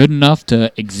or not? good enough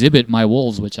to exhibit my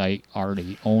wolves, which I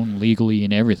already own legally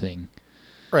and everything.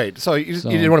 Right. So you So-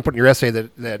 didn't want to put in your essay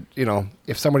that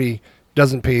if somebody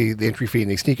doesn't pay the entry fee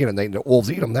and they sneak in and the wolves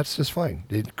eat them, that's just fine.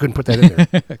 They couldn't put that in there.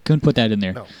 I couldn't put that in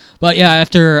there. No. But yeah,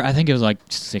 after I think it was like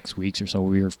 6 weeks or so,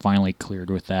 we were finally cleared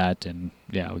with that, and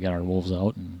yeah, we got our wolves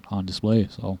out and on display.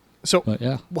 So But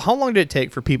yeah, how long did it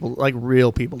take for people, like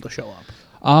real people, to show up?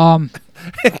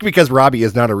 Because Robbie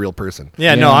is not a real person.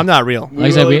 Yeah, no, Yeah. I'm not real. We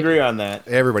Like I said, will we- agree on that.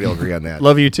 Everybody will agree on that.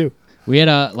 Love you too. we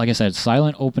had like I said,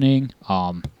 silent opening.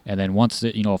 And then once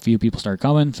a few people started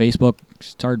coming, Facebook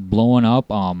started blowing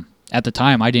up. At the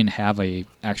time, I didn't have a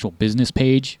actual business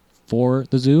page for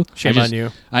the zoo. Shame on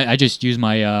you. I just used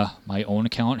my my own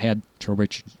account, had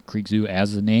Trowbridge Creek Zoo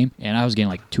as the name, and I was getting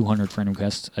like 200 friend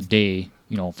requests a day,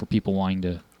 for people wanting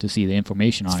to see the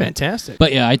information on It's it. fantastic.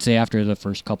 But yeah, I'd say after the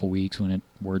first couple weeks when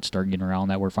word started getting around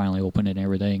that we're finally open and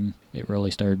everything, it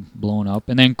really started blowing up.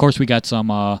 And then, of course, we got some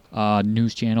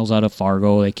news channels out of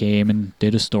Fargo. They came and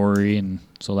did a story, and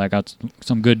so that got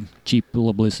some good, cheap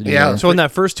publicity. Yeah, there. So in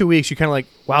that first 2 weeks, you're kind of like,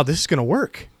 wow, this is going to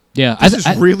work. Yeah, This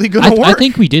is really gonna I work.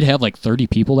 think we did have like 30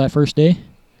 people that first day,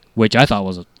 which I thought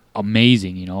was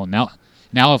amazing.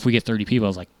 Now if we get 30 people, I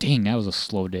was like, dang, that was a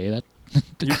slow day.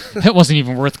 That wasn't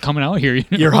even worth coming out here.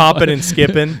 You're hopping and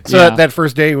skipping. So Yeah. that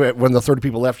first day when the 30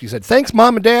 people left, you said, "Thanks,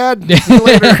 Mom and Dad. See you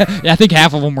later." Yeah, I think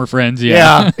half of them were friends.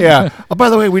 Yeah, Yeah. Oh, by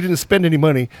the way, we didn't spend any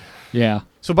money. yeah.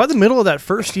 So by the middle of that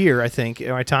first year, I think,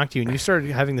 I talked to you, and you started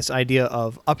having this idea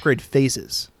of upgrade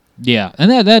phases. Yeah, and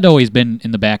that always been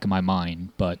in the back of my mind,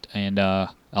 but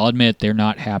I'll admit they're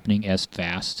not happening as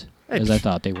fast as I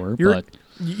thought they were. You're- But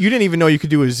You didn't even know you could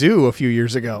do a zoo a few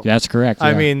years ago. that's correct.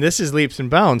 I yeah. mean, this is leaps and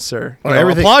bounds, sir. Well, You know,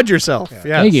 everything- applaud yourself. Yes.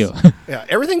 Thank you. Yeah,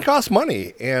 everything costs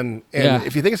money, and Yeah.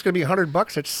 if you think it's going to be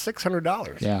 $100, it's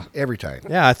 $600. Yeah. every time.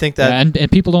 Yeah, I think that. Yeah,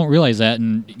 and people don't realize that,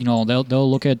 and they'll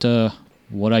look at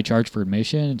what I charge for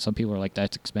admission, and some people are like,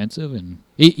 "That's expensive." And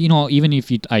even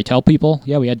if I tell people,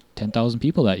 "Yeah, we had 10,000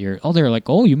 people that year," they're like,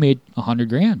 "Oh, you made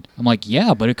 $100,000." I'm like,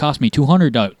 "Yeah, but it cost me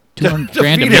 200 grand to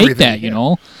feed make everything, that."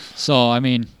 yeah. So I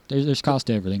mean, there's cost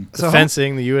to everything. the So how-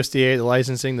 fencing, the USDA, the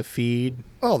licensing, the feed.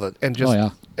 and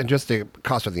just the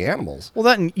cost of the animals.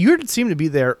 Well, you seem to be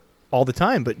there all the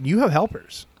time, but you have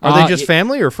helpers. Are they just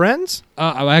family or friends?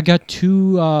 I got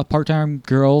two part-time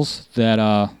girls that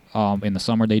in the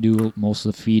summer they do most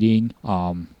of the feeding.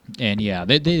 And yeah,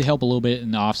 they help a little bit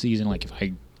in the off season. Like if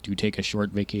I do take a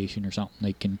short vacation or something,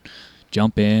 they can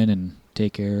jump in and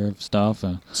take care of stuff.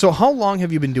 So how long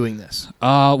have you been doing this?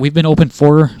 We've been open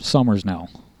 4 summers now,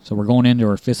 so we're going into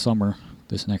our 5th summer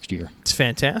this next year. It's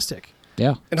fantastic.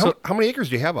 Yeah. And how many acres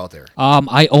do you have out there?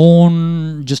 I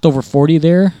own just over 40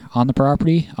 there on the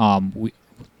property. We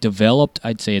developed,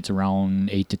 I'd say it's around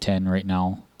 8 to 10 right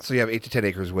now. So you have 8 to 10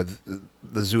 acres with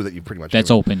the zoo that you pretty much That's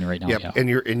have. open right now. Yep. Yeah.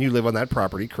 And you live on that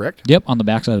property, correct? Yep, on the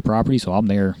backside of the property, so I'm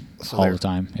there So all there. the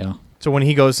time. Yeah. So when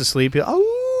he goes to sleep, he's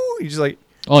just like,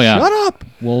 Oh yeah. shut up.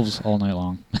 Wolves all night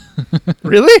long.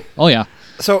 Really? Oh yeah.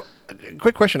 So,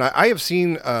 quick question. I have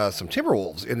seen some timber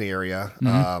wolves in the area,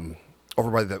 over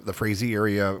by the Frazee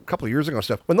area a couple of years ago and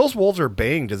stuff. When those wolves are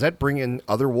baying, does that bring in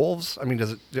other wolves? I mean,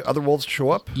 do other wolves show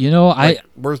up?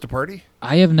 Where's the party?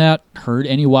 I have not heard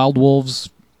any wild wolves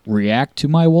react to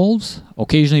my wolves.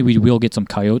 Occasionally we will get some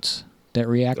coyotes that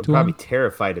react They're to probably them.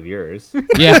 terrified of yours.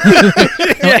 Yeah.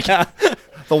 Yeah.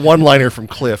 The one-liner from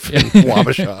Cliff in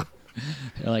Wabasha.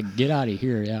 They're like, get out of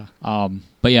here, yeah.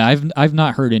 But yeah, I've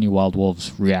not heard any wild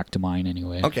wolves react to mine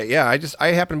anyway. Okay, yeah. I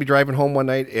happened to be driving home one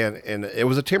night, and it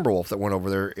was a timber wolf that went over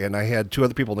there, and I had 2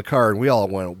 other people in the car, and we all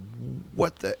went,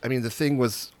 "What the?" I mean, the thing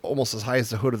was almost as high as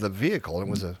the hood of the vehicle, and it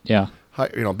was a Yeah.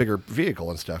 bigger vehicle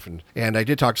and stuff. And I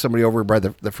did talk to somebody over by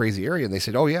the Frazee area, and they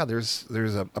said, "Oh yeah, there's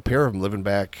a pair of them living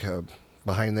back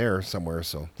behind there somewhere."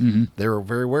 So they were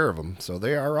very aware of them. So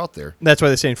they are out there. That's why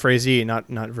they're saying Frazee, not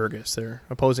Vergas. They're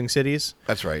opposing cities.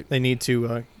 That's right. They need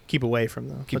to keep away from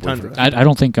the Keep away tundra. from I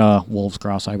don't think wolves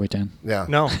cross Highway 10. Yeah.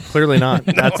 No, clearly not.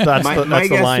 That's my the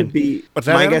guess line. would be What's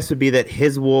that, my Adam? guess would be that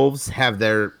his wolves have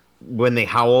when they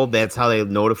howl, that's how they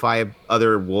notify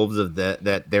other wolves of that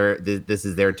this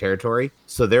is their territory.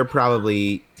 So they're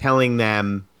probably telling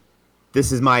them,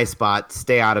 "This is my spot.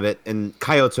 Stay out of it." And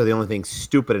coyotes are the only thing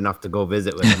stupid enough to go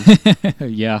visit with them.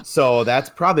 Yeah. So that's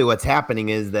probably what's happening,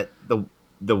 is that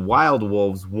the wild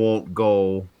wolves won't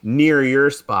go near your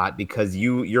spot because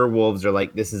your wolves are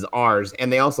like, "This is ours,"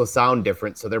 and they also sound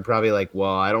different. So they're probably like,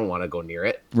 "Well, I don't want to go near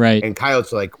it." Right. And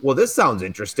coyotes are like, "Well, this sounds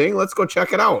interesting. Let's go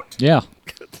check it out." Yeah.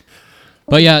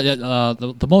 But yeah,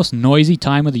 the most noisy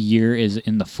time of the year is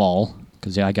in the fall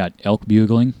because I got elk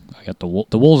bugling. I got the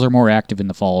wolves are more active in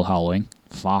the fall howling.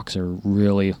 Fox are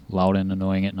really loud and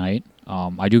annoying at night.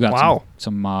 I do got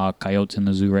some coyotes in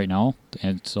the zoo right now,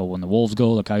 and so when the wolves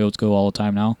go, the coyotes go all the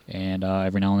time now. And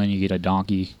every now and then you get a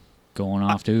donkey going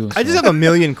off too. I just have a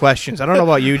million questions. I don't know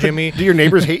about you, Jimmy. Do your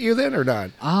neighbors hate you then or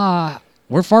not?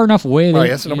 We're far enough away. Oh, They,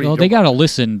 yeah, so nobody they don't- got to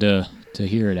listen to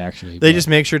hear it actually. They but just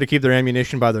make sure to keep their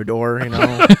ammunition by their door.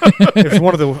 If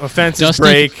one of the fences Dusty,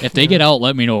 break, if they get out,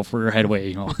 let me know if we're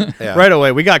headway. Yeah. right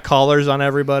away. We got collars on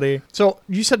everybody. So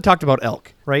you talked about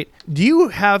elk, right? Do you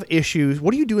have issues?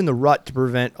 What do you do in the rut to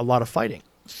prevent a lot of fighting?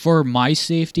 For my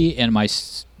safety and my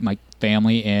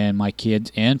family and my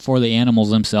kids and for the animals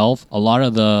themselves, a lot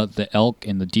of the elk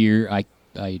and the deer, I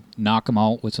knock them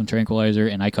out with some tranquilizer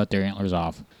and I cut their antlers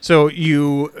off. So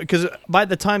because by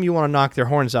the time you want to knock their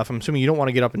horns off, I'm assuming you don't want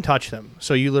to get up and touch them.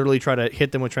 So you literally try to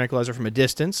hit them with tranquilizer from a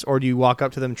distance, or do you walk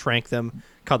up to them, trank them,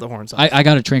 cut the horns off? I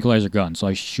got a tranquilizer gun, so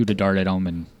I shoot a dart at them,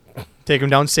 and Take them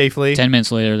down safely. 10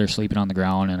 minutes later they're sleeping on the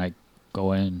ground, and I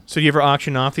go in. So do you ever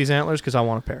auction off these antlers? Because I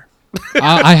want a pair.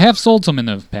 I have sold some in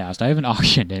the past. I haven't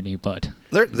auctioned any, but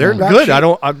They're not Good.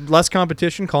 cheap. Less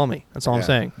competition. Call me. That's all I'm Yeah.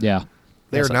 saying. yeah.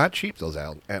 They're not cheap, those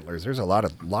antlers. There's a lot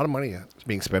of money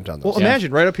being spent on those. Well,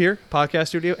 imagine right up here, podcast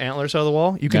studio, antlers out of the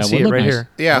wall. You can Yeah, it see would it look right nice. here.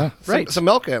 yeah, right. Some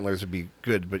elk antlers would be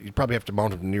good, but you'd probably have to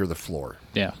mount them near the floor.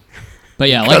 Yeah. But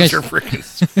yeah, like I Because they're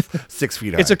said, freaking 6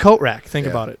 feet high. It's a coat rack. Think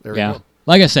Yeah, about it. there we yeah. go.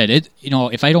 Like I said,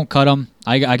 if I don't cut them,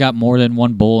 I got more than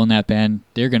one bull in that pen.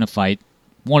 They're gonna fight.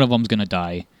 One of them's gonna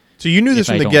die. So you knew this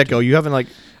If I from the don't get go. You haven't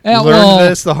Learned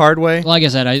this the hard way. Like I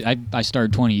said, I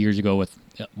started 20 years ago with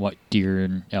what deer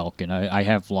and elk, and I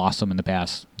have lost them in the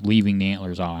past, leaving the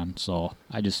antlers on. So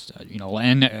I just,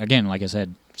 and again, like I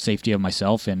said, safety of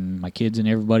myself and my kids and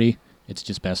everybody, it's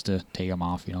just best to take them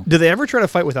off, Do they ever try to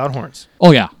fight without horns?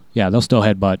 Oh, yeah. Yeah, they'll still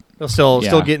headbutt. They'll still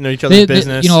get in each other's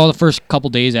business. The first couple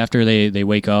days after they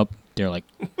wake up, they're like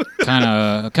kind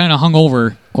of hung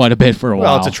over quite a bit for a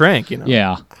while. Well, it's a trank,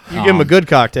 Yeah. You give them a good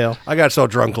cocktail. I got so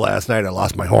drunk last night I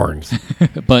lost my horns.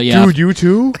 But yeah, Dude, you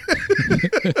too?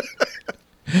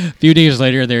 a few days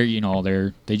later,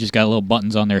 they just got little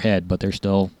buttons on their head, but they're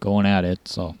still going at it.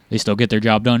 So they still get their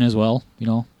job done as well,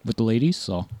 with the ladies.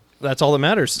 So that's all that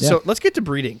matters. Yeah. So let's get to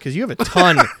breeding, because you have a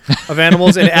ton of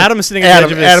animals, and Adam's sitting at the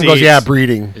edge of his Adam goes, seat. yeah,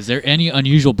 breeding. is there any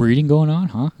unusual breeding going on?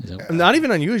 Huh? Is that, Not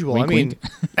even unusual. Wink, I mean,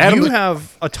 wink. you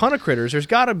have a ton of critters. There's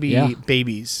got to be Yeah.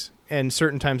 babies and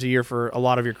certain times a year for a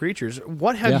lot of your creatures.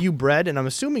 What have Yeah. you bred? And I'm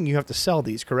assuming you have to sell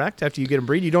these, correct? After you get them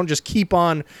breed, you don't just keep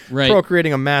on Right.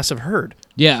 procreating a massive herd.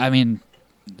 yeah, I mean,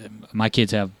 my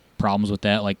kids have problems with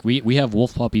that. Like we have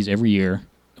wolf puppies every year,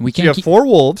 and we So you can't have keep. 4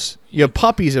 wolves. You have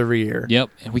puppies every year. Yep,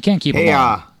 and we can't keep Hey, them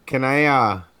all. can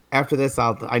I after this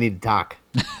I need to talk.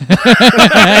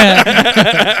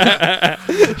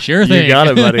 Sure thing. You got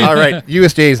it, buddy. All right,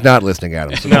 USDA is not listening,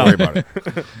 Adam, so don't worry about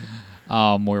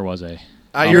it. Where was I?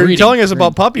 You're breeding. telling us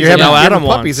about puppies. You're and having how Adam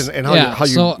puppies wants. and how, Yeah, you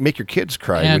so- make your kids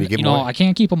cry when And you give them away. I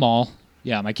can't keep them all.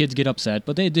 Yeah, my kids get upset,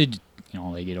 but they did.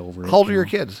 They get over it. How old are your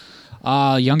kids?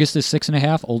 Youngest is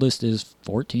 6.5. Oldest is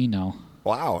 14 now.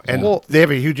 Wow. And Well- they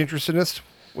have a huge interest in this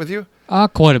with you?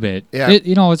 Quite a bit. Yeah.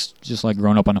 It's just like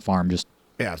growing up on a farm, just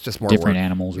Yeah, it's just more different work.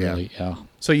 animals, Yeah. really. Yeah.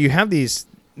 So you have these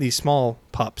small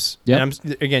pups. Yep.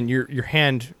 And again, you're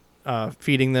hand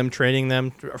feeding them, training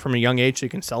them from a young age so you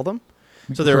can sell them.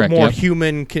 So they're Correct, more yep.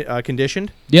 human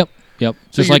conditioned. Yep. So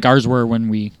Just you're- like ours were when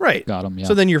we Right. got them. Yeah.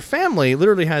 So then your family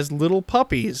literally has little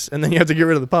puppies, and then you have to get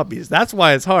rid of the puppies. That's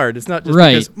why it's hard. It's not just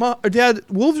Right. because, Dad,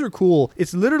 wolves are cool.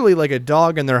 It's literally like a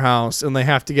dog in their house, and they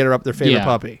have to get her up their favorite Yeah.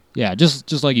 puppy. Yeah,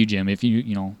 just like you, Jim. If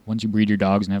once you breed your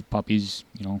dogs and have puppies,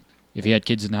 if you had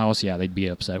kids in the house, yeah, they'd be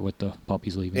upset with the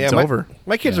puppies leaving. Yeah, It's over.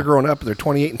 My kids Yeah. are growing up. They're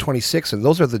 28 and 26, and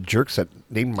those are the jerks that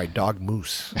named my dog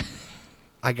Moose.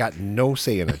 I got no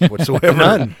say in it whatsoever.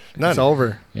 None. None. It's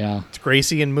over. Yeah. It's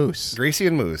Gracie and Moose. Gracie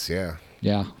and Moose, yeah.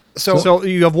 Yeah. So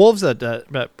you have wolves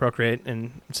that procreate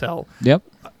and sell. Yep.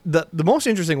 The most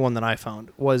interesting one that I found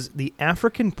was the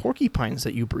African porcupines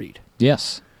that you breed.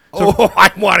 Yes.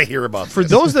 I want to hear about For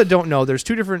this. those that don't know, there's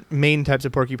 2 different main types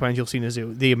of porcupines you'll see in a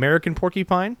zoo. The American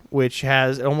porcupine, which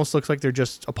it almost looks like they're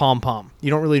just a pom-pom.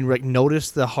 You don't really notice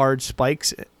the hard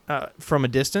spikes from a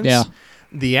distance. Yeah.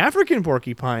 The African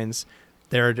porcupines,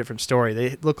 they're a different story.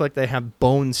 They look like they have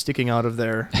bones sticking out of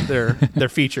their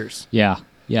features. Yeah.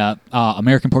 Yeah.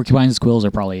 American porcupines, quills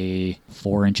are probably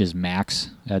 4 inches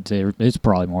max. I'd say it's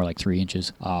probably more like 3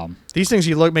 inches. These things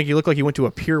make you look like you went to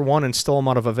a Pier 1 and stole them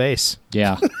out of a vase.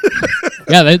 Yeah.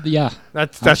 yeah.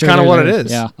 That's I'm sure kind of what it they're-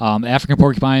 is. Yeah. African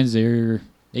porcupines,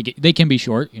 they can be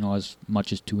short, as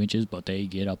much as 2 inches, but they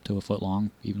get up to a foot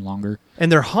long, even longer.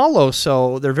 And they're hollow,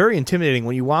 so they're very intimidating.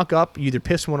 When you walk up, you either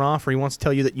piss one off or he wants to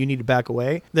tell you that you need to back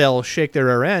away. They'll shake their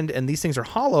rear end, and these things are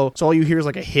hollow, so all you hear is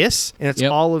like a hiss, and it's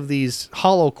Yep. all of these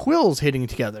hollow quills hitting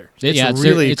together. It's it's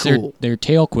really their, cool. Their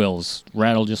tail quills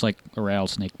rattle just like a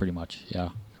rattlesnake, pretty much. Yeah.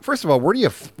 First of all, where do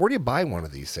you buy one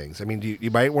of these things? I mean, do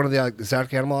you buy one of the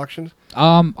exotic animal auctions?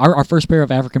 Our first pair of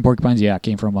African porcupines,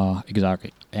 came from a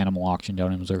exotic animal auction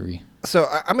down in Missouri. So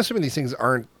I'm assuming these things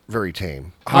aren't very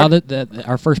tame.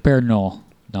 Our first pair, no,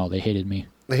 they hated me.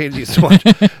 They hate you so much.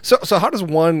 so how does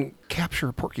one capture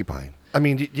a porcupine? I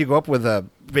mean, do you go up with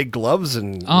big gloves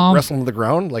and wrestle them to the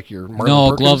ground like you're Martin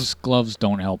No, Perkins? gloves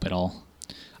don't help at all.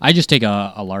 I just take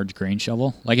a large grain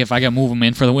shovel. Like if I got to move them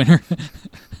in for the winter.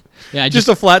 Yeah, Just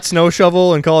a flat snow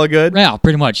shovel and call it good? yeah,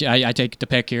 pretty much. I take the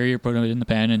pet carrier, put it in the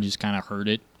pen, and just kind of herd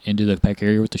it into the pet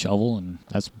carrier with the shovel, and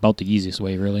that's about the easiest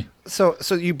way, really. So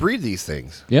you breed these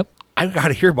things. Yep. I've got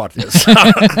to hear about this.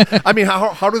 I mean,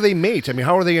 how do they mate? I mean,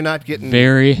 how are they not getting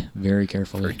Very, very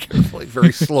carefully. very carefully,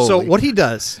 very slowly? So what he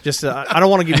does, just I don't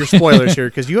want to give your spoilers here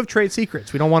because you have trade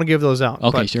secrets. We don't want to give those out.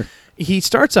 Okay, but sure. He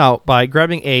starts out by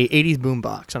grabbing a 80s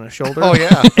boombox on his shoulder. Oh,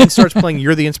 yeah. And starts playing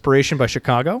 "You're the Inspiration" by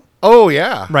Chicago. Oh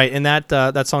yeah, Right, and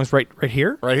that song's right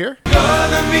here. right here. You're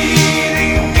the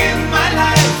meaning in my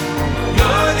life.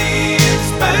 You're the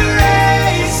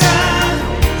inspiration.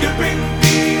 You bring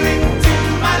feeling to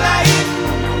my life.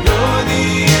 You're the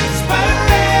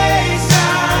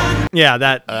inspiration. Yeah,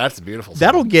 That's a beautiful.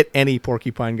 that'll sound. get any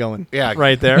porcupine going. Yeah.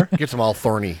 right there. Gets them all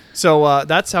thorny. So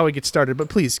that's how we get started. But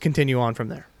please continue on from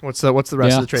there. What's the rest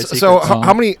Yeah. of the trade secret? So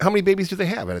how many babies do they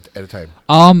have at a time?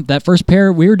 That first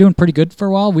pair, we were doing pretty good for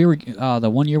a while. We were the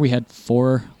one year we had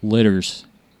 4 litters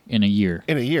in a year.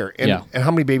 In a year. And, Yeah. and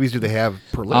how many babies do they have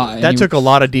per litter? And that you- took a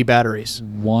lot of D batteries.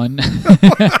 1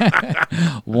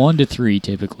 1 to 3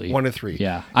 typically. 1 to 3.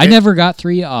 Yeah. I never got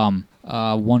 3. 1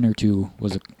 or 2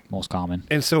 was the most common.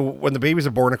 And so when the babies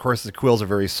are born, of course, the quills are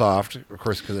very soft. Of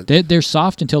course, because They're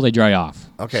soft until they dry off.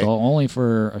 Okay. So only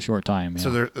for a short time. so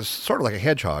yeah. they're sort of like a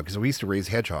hedgehog. Because we used to raise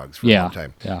hedgehogs for a Yeah, long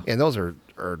time. yeah. And those are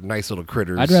nice little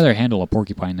critters. I'd rather handle a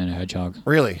porcupine than a hedgehog.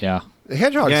 Really. Yeah. The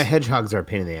hedgehogs. Yeah, hedgehogs are a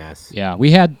pain in the ass. Yeah.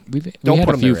 We had Don't had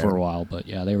put a 'em few there, for Adam. a while, but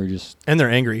yeah, they were just And they're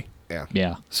angry. Yeah.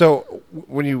 yeah. So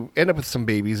when you end up with some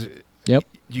babies, Yep.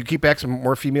 do you keep back some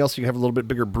more females so you can have a little bit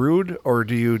bigger brood, or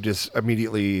do you just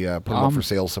immediately put them up for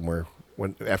sale somewhere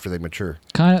after they mature?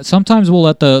 Kind of. Sometimes we'll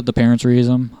let the parents raise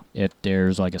them. If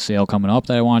there's like a sale coming up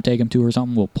that I want to take them to or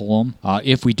something, we'll pull them.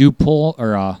 If we do pull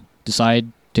or decide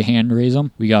to hand raise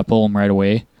them, we got to pull them right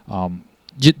away.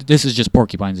 This is just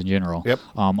porcupines in general. Yep.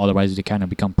 Otherwise, they kind of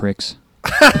become pricks.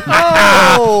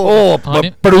 Oh,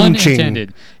 Pun ba-doom-ching.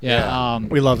 intended. Yeah.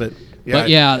 We love it. But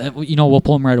yeah, we'll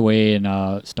pull them right away and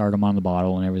start them on the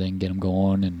bottle and everything, get them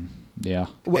going, and yeah.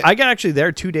 I got actually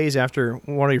there 2 days after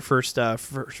one of your first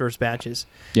batches.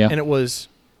 Yeah. And it was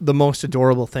the most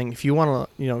adorable thing. If you want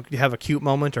to, have a cute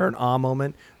moment or an awe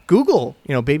moment, Google,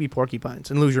 baby porcupines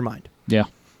and lose your mind. Yeah.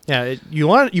 Yeah, you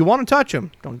want to touch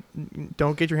them.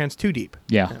 Don't get your hands too deep.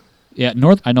 Yeah. Yeah,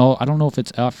 I don't know if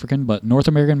it's African, but North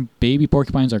American baby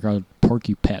porcupines are called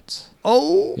porcupets.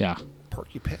 Oh, Yeah.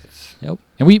 porcupines. Yep.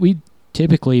 And we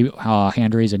typically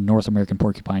hand raise a North American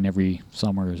porcupine every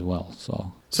summer as well.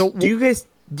 So Do you guys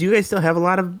still have a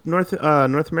lot of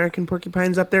North American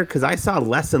porcupines up there? Because I saw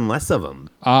less and less of them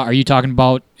are you talking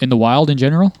about in the wild in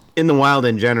general? in the wild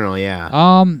in general.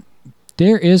 Yeah.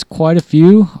 There is quite a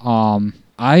few.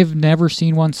 I've never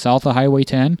seen one south of Highway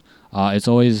 10. It's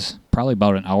always probably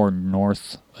about an hour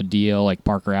north of Deal, like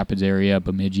Park Rapids area,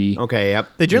 Bemidji. Okay. Yep.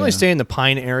 they generally Yeah. stay in the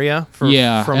pine area.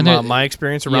 Yeah, from and they're- my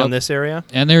experience around Yep. this area.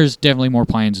 And there's definitely more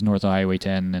pines north of Highway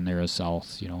 10 than there is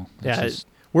south, It's Yeah, just-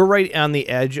 we're right on the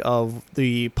edge of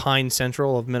the Pine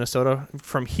Central of Minnesota.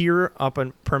 From here up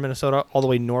in per Minnesota all the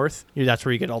way north, that's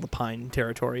where you get all the pine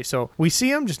territory. So we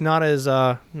see them, just not as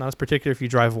particular if you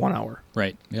drive 1 hour.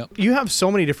 right. Yep. You have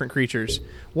so many different creatures.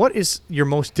 What is your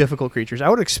most difficult creatures? I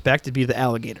would expect to be the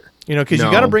alligator. Because you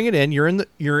No. got to bring it in. You're in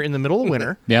the middle of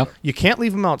winter. Yeah. You can't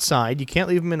leave them outside. You can't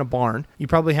leave them in a barn. You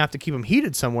probably have to keep them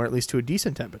heated somewhere, at least to a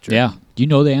decent temperature. Yeah. Do you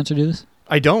know the answer to this?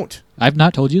 I don't. I've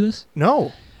not told you this.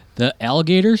 No. The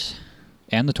alligators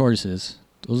and the tortoises,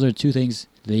 those are 2 things.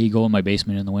 They go in my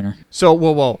basement in the winter. So,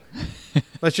 whoa.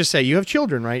 Let's just say you have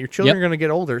children, right? Your children Yep. are going to get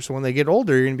older. So when they get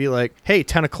older, you're going to be like, hey,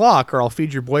 10 o'clock or I'll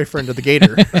feed your boyfriend to the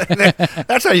gator.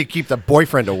 That's how you keep the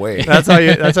boyfriend away. That's how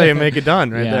you make it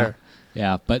done right yeah. there.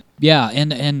 Yeah, but yeah,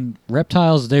 and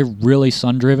reptiles, they're really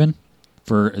sun driven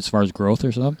for as far as growth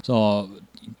or something. So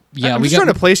yeah, I'm just trying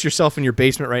to place yourself in your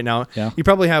basement right now. Yeah. You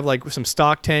probably have like some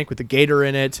stock tank with the gator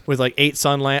in it with like 8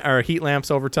 or heat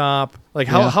lamps over top. Like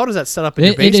how does that set up in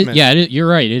your basement? You're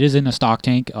right. It is in a stock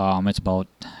tank. It's about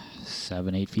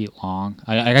 7-8 feet long.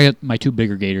 I got my 2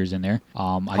 bigger gators in there.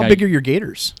 How big are your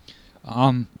gators?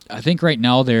 I think right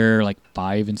now they're like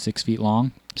 5 and 6 feet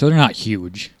long, so they're not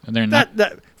huge. And they're not.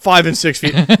 That 5 and 6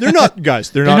 feet. They're not guys.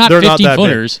 They're They're not. not They're not 15 that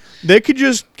footers. big. They could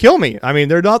just kill me. I mean,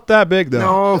 they're not that big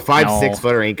though. No, 5 No. 6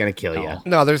 footer ain't gonna kill you.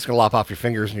 No, they're just gonna lop off your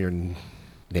fingers and your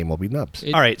name will be Nubs.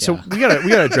 It- All right, so yeah. we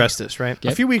gotta address this, right? A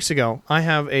Yep. few weeks ago, I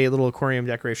have a little aquarium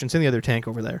decoration. It's in the other tank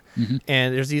over there,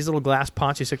 and there's these little glass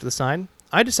pots you stick to the side.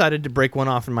 I decided to break one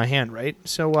off in my hand, right?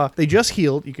 So they just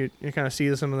healed. You kind of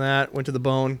see some of that went to the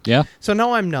bone. Yeah. So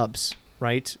now I'm Nubs,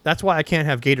 right? That's why I can't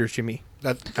have gators, Jimmy.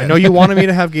 I I know you wanted me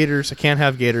to have gators. I can't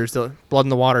have gators. The blood in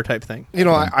the water type thing.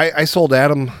 I sold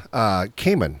Adam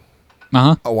Cayman Uh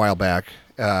huh. a while back.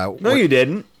 No, you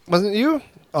didn't. Wasn't you?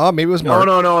 Oh, maybe it was No, Mark.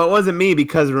 no, it wasn't me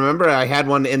because remember I had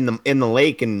one in the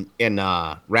lake in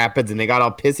Rapids and they got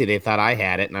all pissy. They thought I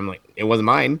had it, and I'm like, it wasn't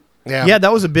mine. Yeah,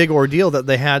 that was a big ordeal that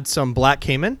they had some black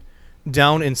caiman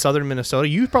down in southern Minnesota.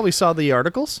 You probably saw the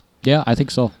articles. Yeah, I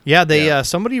think so. Yeah, they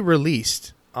somebody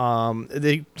released.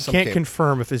 They can't came.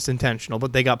 confirm if it's intentional,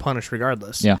 but they got punished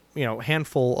regardless. Yeah.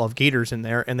 Handful of gators in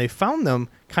there, and they found them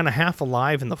kind of half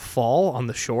alive in the fall on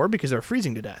the shore because they're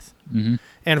freezing to death. Mm-hmm.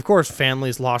 And of course,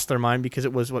 families lost their mind because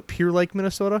it was Pure Lake,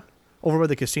 Minnesota, over by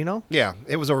the casino. Yeah,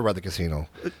 it was over by the casino.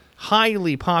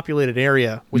 highly populated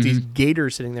area with these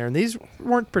gators sitting there, and these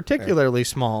weren't particularly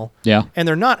small. Yeah. And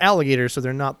they're not alligators, so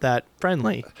they're not that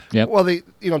friendly. Yep. Well,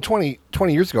 20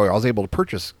 years ago, I was able to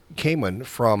purchase caiman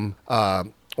from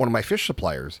one of my fish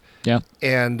suppliers, Yeah.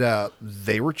 and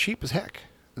they were cheap as heck.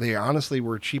 They honestly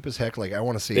were cheap as heck. Like, I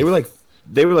want to say They were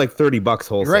like $30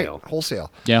 wholesale. right,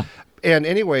 wholesale. Yeah. And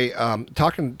anyway,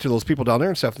 talking to those people down there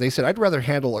and stuff, they said I'd rather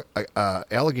handle a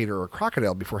alligator or a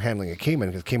crocodile before handling a caiman,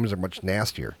 because caimans are much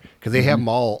nastier, because they have them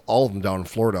all of them down in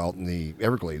Florida, out in the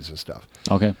Everglades and stuff.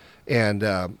 Okay. And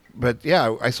but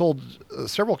yeah, I sold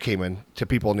several caiman to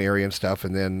people in the area and stuff,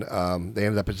 and then they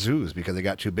ended up at zoos because they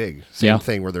got too big. Same Yeah.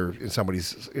 thing where they're in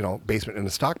somebody's basement in a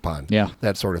stock pond. Yeah.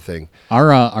 That sort of thing.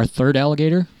 Our third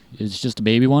alligator is just a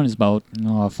baby one. It's about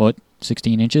a foot,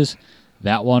 16 inches.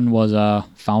 That one was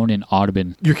found in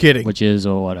Audubon. You're kidding. Which is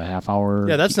a half hour.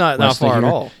 Yeah, that's not west of far at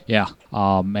here. all. Yeah.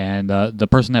 And the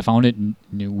person that found it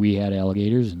knew we had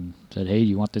alligators and said, "Hey, do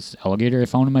you want this alligator I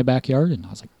found in my backyard?" And I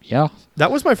was like, "Yeah."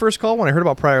 That was my first call when I heard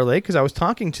about Prior Lake, because I was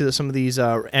talking to some of these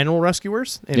animal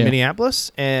rescuers in Yeah.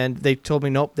 Minneapolis, and they told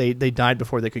me nope, they died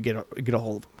before they could get a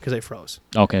hold of them because they froze.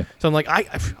 Okay. So I'm like, I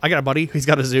got a buddy. He's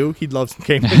got a zoo. He'd love some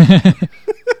caiman.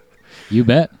 You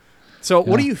bet. So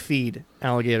what do Yeah. you feed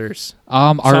alligators?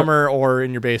 Our Summer or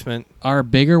in your basement? our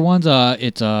bigger ones,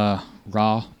 it's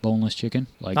raw boneless chicken.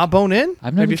 Like Not bone in?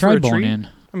 I've never Maybe for a tried bone treat? in.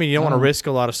 I mean, you don't want to risk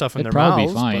a lot of stuff in It'd their probably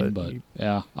mouths. be fine, but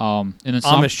yeah. And then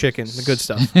some, Amish chicken, the good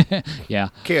stuff. yeah.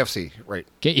 KFC, right?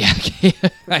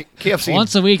 KFC.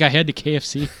 Once a week, I head to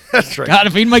KFC. That's right. Gotta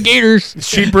feed my gators. It's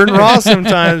cheaper and raw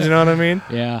sometimes, you know what I mean?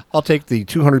 Yeah. I'll take the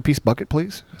 200-piece bucket,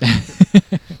 please.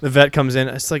 The vet comes in.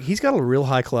 It's like, he's got a real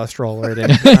high cholesterol right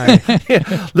in. All right.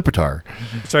 Lipitor.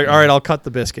 It's like, all right, I'll cut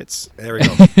the biscuits. There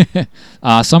we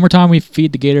go. Summertime, we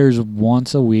feed the gators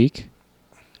once a week.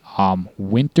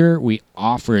 Winter, we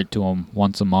offer it to them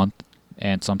once a month,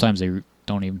 and sometimes they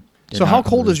don't even. So how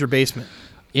cold is your basement?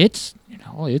 It's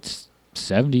it's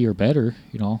 70 or better.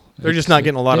 They're just not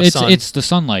getting a lot of it's, sun. It's the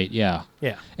sunlight, yeah.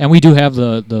 Yeah. And we do have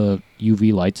the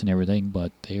UV lights and everything,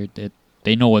 but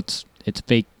they know it's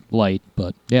fake light,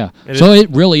 but yeah. It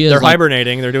really is. They're like,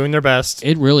 hibernating. They're doing their best.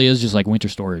 It really is just like winter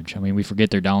storage. I mean, we forget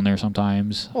they're down there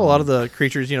sometimes. Well, a lot of the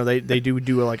creatures, they do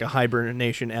like a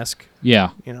hibernation-esque,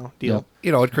 Yeah. deal.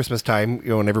 At Christmas time,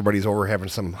 when everybody's over having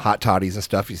some hot toddies and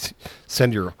stuff, you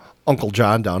send your Uncle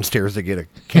John downstairs to get a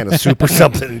can of soup or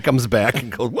something, and comes back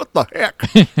and goes, "What the heck?"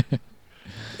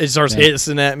 It starts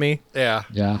hissing at me. Yeah.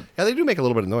 Yeah. Yeah, they do make a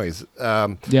little bit of noise.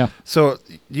 Yeah. So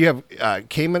you have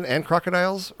caiman and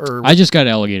crocodiles, or I just got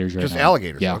alligators right just now.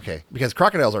 alligators? Yeah. Okay, because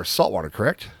crocodiles are saltwater,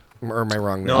 correct? Or am I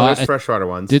wrong? No, there? there's freshwater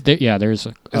ones. Yeah, there's.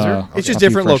 there? It's a just few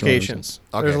different freshwater locations.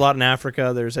 Okay. There's a lot in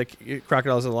Africa. There's like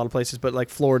crocodiles in a lot of places, but like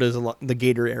Florida's the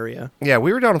gator area. Yeah,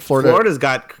 we were down in Florida. Florida's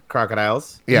got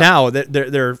crocodiles. Yeah. Now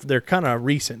they're kind of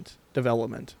recent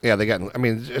development. Yeah, they got. I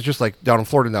mean, it's just like down in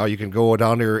Florida now. You can go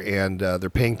down there, and they're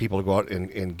paying people to go out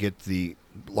and get the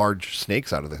large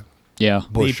snakes out of the Yeah.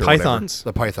 bush. The or whatever. pythons.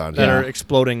 The pythons. That Yeah. are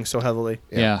exploding so heavily.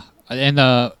 Yeah. And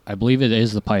I believe it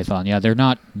is the python. Yeah, they're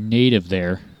not native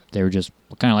there. They're just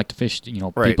kind of like the fish.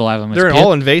 Right. People have them as They're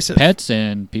all invasive. pets,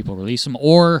 and people release them,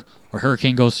 or a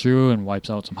hurricane goes through and wipes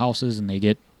out some houses, and they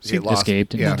get Get lost.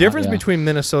 escaped. And Yeah. The whatnot, difference yeah. between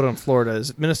Minnesota and Florida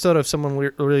is Minnesota, if someone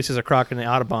releases a croc in the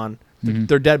Audubon, Mm-hmm.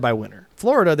 they're dead by winter.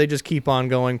 Florida, they just keep on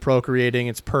going, procreating.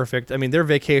 It's perfect. I mean, they're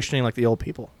vacationing like the old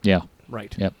people. Yeah.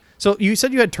 Right. Yep. So you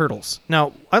said you had turtles.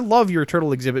 Now, I love your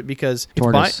turtle exhibit because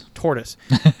it's Tortoise.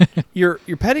 your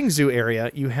petting zoo area,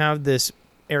 you have this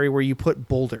area where you put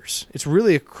boulders. It's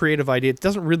really a creative idea. It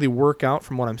doesn't really work out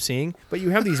from what I'm seeing, but you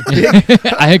have these big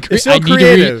I agree. It's so I need to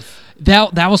creative.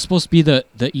 that was supposed to be the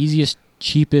easiest,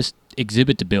 cheapest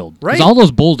exhibit to build. 'Cause Right. all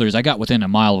those boulders I got within a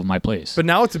mile of my place. but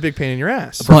now it's a big pain in your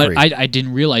ass. But free. I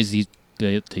didn't realize these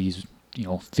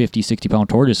 50, 60-pound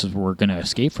tortoises were going to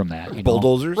escape from that.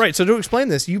 Bulldozers. Right, so to explain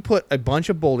this, you put a bunch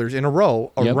of boulders in a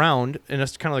row Yep. around in a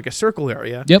kind of like a circle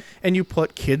area. Yep. And you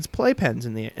put kids' playpens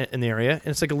in the area, and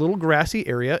it's like a little grassy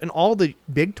area, and all the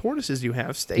big tortoises you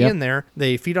have stay Yep. in there.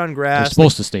 They feed on They're grass.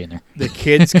 supposed to stay in there. The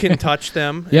kids can touch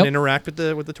them Yep. and interact with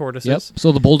the tortoises. Yep.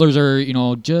 So the boulders are,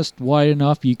 just wide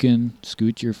enough you can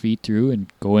scoot your feet through and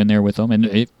go in there with them,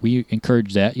 and we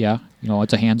encourage that. Yeah.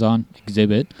 It's a hands-on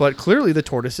exhibit. But clearly, the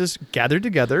tortoises gathered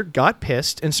together, got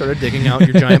pissed, and started digging out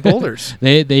your giant boulders.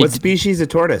 They What species of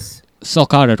tortoise?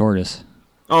 sulcata tortoise.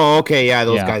 Oh, okay, yeah,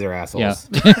 those Yeah. guys are assholes.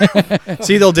 Yeah.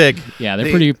 See, they'll dig. Yeah, they're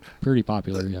They- pretty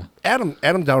popular. Yeah. Adam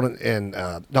down in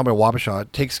down by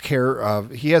Wabasha takes care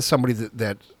of. He has somebody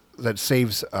that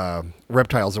saves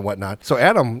reptiles and whatnot. So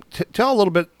Adam, tell a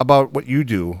little bit about what you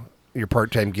do, your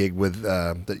part-time gig with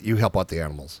that you help out the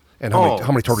animals, and how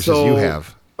many tortoises you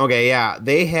have. Okay, yeah.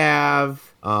 They have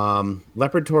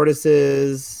leopard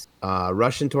tortoises,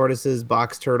 Russian tortoises,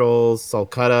 box turtles,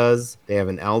 sulcutas. They have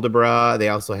an Aldabra. They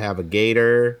also have a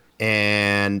gator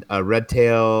and a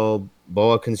red-tailed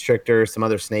boa constrictor, some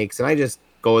other snakes. And I just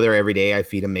go there every day. I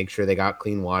feed them, make sure they got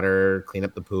clean water, clean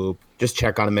up the poop, just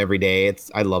check on them every day.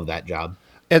 I love that job.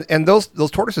 And those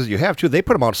tortoises you have too, they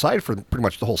put them outside for pretty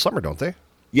much the whole summer, don't they?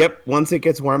 Yep. Once it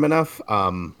gets warm enough,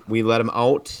 we let them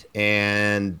out,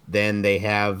 and then they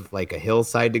have like a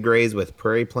hillside to graze with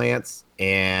prairie plants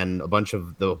and a bunch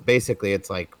of basically it's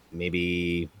like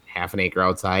maybe half an acre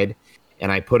outside,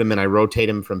 and I put them and I rotate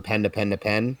them from pen to pen to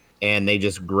pen, and they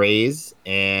just graze,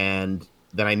 and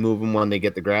then I move them when they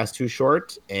get the grass too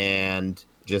short, and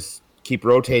just keep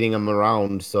rotating them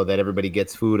around so that everybody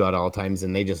gets food at all times,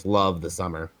 and they just love the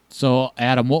summer. So,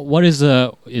 Adam, what is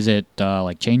is it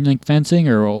like chain link fencing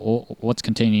or what's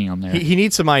containing them there? He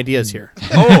needs some ideas here.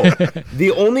 Oh,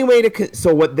 the only way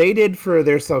so what they did for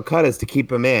their sulcutas to keep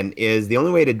them in is the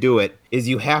only way to do it is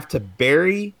you have to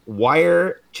bury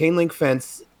wire chain link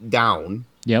fence down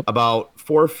about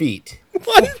 4 feet.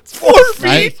 What? 4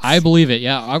 feet? I believe it.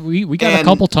 Yeah, we got a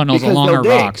couple tunnels along our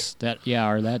rocks that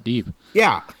are that deep.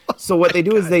 Yeah. So what they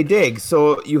do is they dig.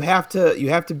 So you have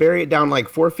to bury it down like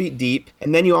 4 feet deep,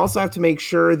 and then you also have to make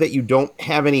sure that you don't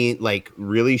have any like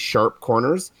really sharp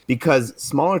corners, because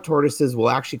smaller tortoises will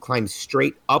actually climb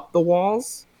straight up the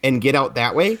walls and get out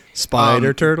that way.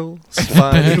 Spider turtle.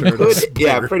 Spider turtle.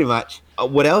 Yeah, pretty much.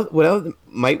 What else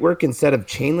might work instead of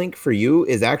chain link for you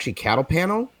is actually cattle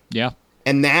panel. Yeah.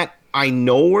 And that I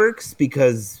know works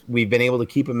because we've been able to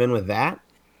keep them in with that.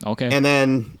 Okay. And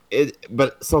then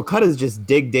but sulcutas just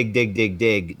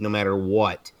dig no matter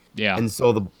what. Yeah. And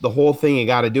so the whole thing you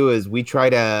got to do is we try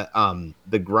to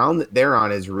the ground that they're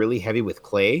on is really heavy with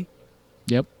clay.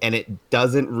 Yep. And it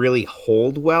doesn't really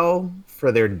hold well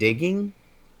for their digging.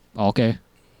 Okay.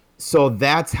 So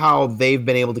that's how they've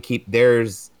been able to keep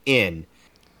theirs in.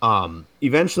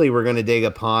 Eventually we're going to dig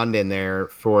a pond in there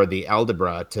for the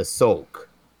Aldabra to soak,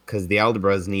 because the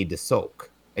Aldabras need to soak.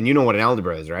 And you know what an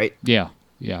Aldabra is, right? Yeah.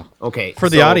 Yeah. Okay. For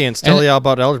the audience, tell you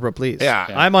about algebra, please. Yeah.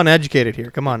 I'm uneducated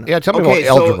here. Come on. Yeah, tell me Okay,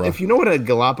 about so algebra. if you know what a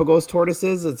Galapagos tortoise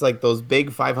is, it's like those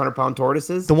big 500-pound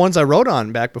tortoises. The ones I rode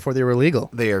on back before they were legal.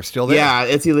 They are still there. Yeah,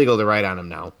 it's illegal to ride on them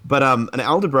now. But an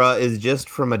Aldabra is just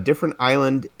from a different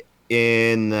island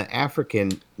in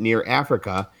near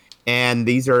Africa, and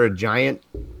these are a giant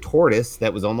tortoise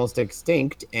that was almost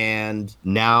extinct, and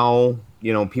now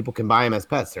people can buy them as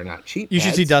pets. They're not cheap. You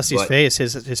should see pets, Dusty's but face.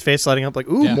 His face lighting up like,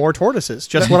 ooh, Yeah. more tortoises.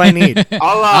 Just what I need.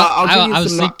 I'll give you I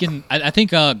was some. thinking. I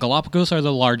think Galapagos are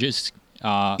the largest.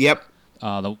 Yep.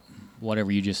 The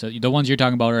whatever you just said. The ones you're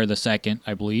talking about are the second,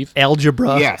 I believe.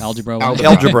 Algebra. Yes. Algebra.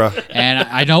 Algebra. And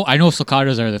I know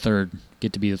sulcatas are the third.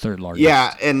 Get to be the third largest.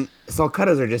 Yeah, and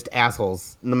sulcutas are just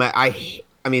assholes. No matter, I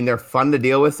mean, they're fun to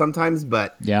deal with sometimes,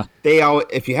 but Yeah.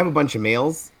 if you have a bunch of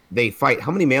males, they fight.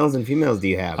 How many males and females do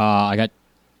you have? I got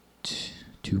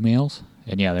 2 males,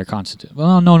 and yeah, they're constant.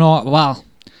 Well, no. Well,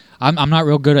 I'm not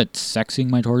real good at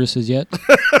sexing my tortoises yet.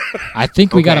 I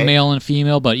think we got a Okay. male and a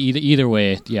female, but either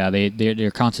way, yeah,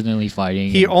 they're constantly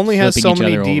fighting. He and only has so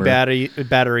flipping each many other D over.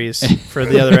 batteries for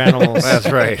the other animals. That's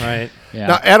right. Right. Yeah.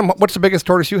 Now, Adam, what's the biggest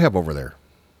tortoise you have over there?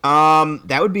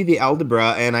 That would be the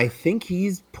Aldabra, and I think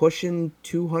he's pushing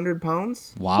 200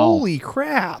 pounds. Wow. Holy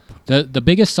crap. The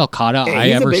biggest sulcata Yeah, I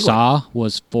he's a ever big saw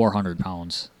was 400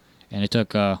 pounds, and it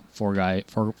took 4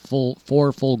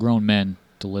 full grown men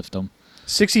to lift them.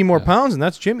 60 more pounds, and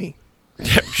that's Jimmy.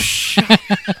 This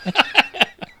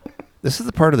is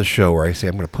the part of the show where I say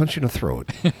I'm going to punch you in the throat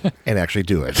and actually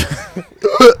do it.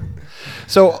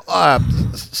 So,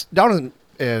 down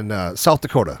in South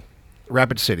Dakota,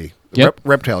 Rapid City, Yep.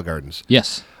 Reptile Gardens.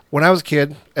 Yes. When I was a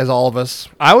kid, as all of us,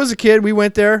 I was a kid. We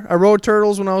went there. I rode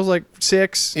turtles when I was like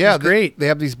 6. yeah, It was great. They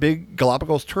have these big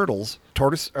Galapagos turtles.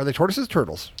 Are they tortoises?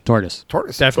 Turtles. Tortoise.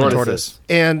 Tortoise. Definitely Tortoises. tortoise.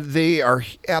 And they are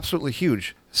absolutely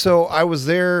huge. So I was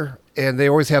there, and they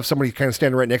always have somebody kind of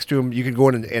standing right next to them. You can go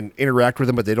in and interact with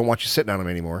them, but they don't want you sitting on them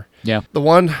anymore. Yeah. The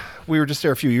one, we were just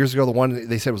there a few years ago, the one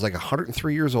they said was like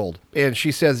 103 years old. And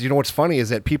she says, what's funny is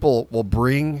that people will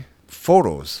bring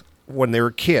photos when they were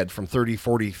a kid from 30,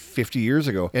 40, 50 years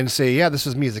ago and say, yeah, this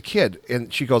is me as a kid.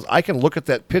 And she goes, I can look at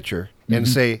that picture and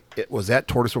say, it was that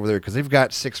tortoise over there, because they've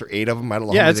got 6 or 8 of them. I don't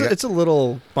know. Yeah, how many they got. it's a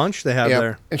little bunch they have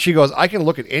there. And she goes, I can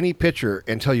look at any picture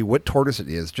and tell you what tortoise it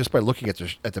is just by looking at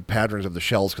the patterns of the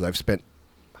shells, because I've spent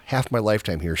half my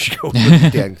lifetime here. She goes, with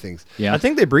these dang things. Yeah. I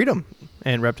think they breed them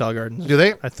in reptile gardens. Do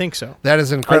they? I think so. That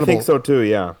is I incredible. think so too.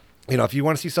 Yeah. If you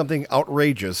want to see something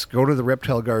outrageous, go to the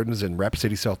Reptile Gardens in Rapid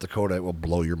City, South Dakota. It will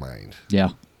blow your mind.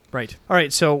 Yeah. Right. All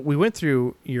right. So we went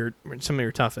through some of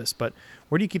your toughest, but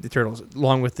where do you keep the turtles?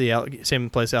 Along with the same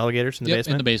place alligators in the Yep,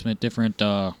 basement? in the basement, different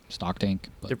stock tank.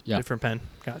 But yeah. Different pen.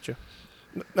 Gotcha.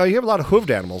 Now, you have a lot of hooved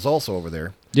animals also over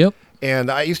there. Yep. And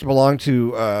I used to belong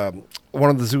to one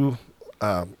of the zoo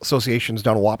associations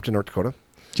down in Wapton, North Dakota.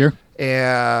 Sure.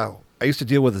 And I used to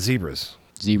deal with the zebras.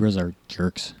 Zebras are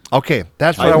jerks. Okay,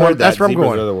 that's what I've I want. heard that. That's where I'm Zebras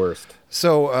going. are the worst.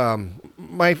 So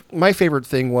my favorite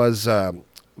thing was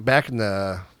back in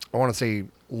the, I want to say,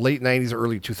 late 90s or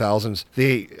early 2000s,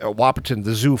 Wahpeton,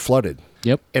 the zoo flooded.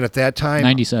 Yep. And at that time...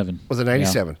 97. Was it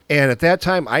 97? And at that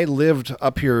time, I lived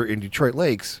up here in Detroit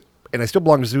Lakes, and I still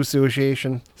belong to the Zoo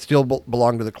Association, still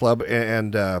belong to the club,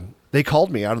 and they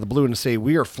called me out of the blue and say,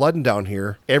 we are flooding down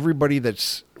here. Everybody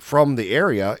that's from the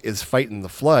area is fighting the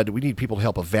flood. We need people to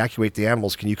help evacuate the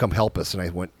animals. Can you come help us? And I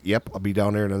went, yep, I'll be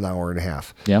down there in an hour and a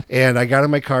half. Yep. And I got in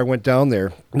my car, went down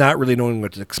there, not really knowing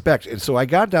what to expect. And so I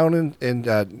got down in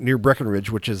near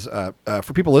Breckenridge, which is,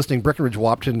 for people listening, Breckenridge,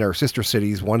 Wahpeton are sister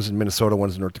cities. One's in Minnesota,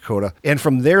 one's in North Dakota. And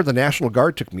from there, the National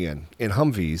Guard took me in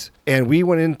Humvees. And we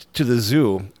went into the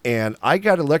zoo, and I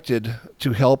got elected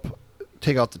to help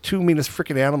take out the two meanest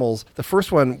freaking animals. The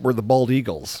first one were the bald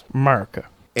eagles. America.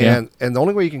 And the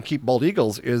only way you can keep bald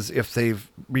eagles is if they've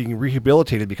been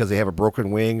rehabilitated because they have a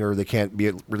broken wing or they can't be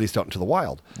released out into the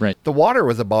wild. Right. The water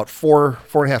was about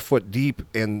 4.5 foot deep,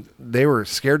 and they were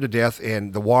scared to death,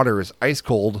 and the water is ice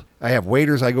cold. I have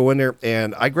waders. I go in there,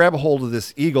 and I grab a hold of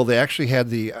this eagle. They actually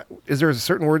had is there a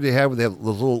certain word they have where they have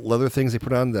the little leather things they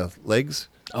put on the legs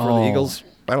for the Oh. eagles?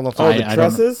 I don't know if Oh, they the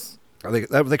trusses? are they,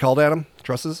 that what they called Adam?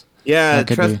 Trusses? Yeah, That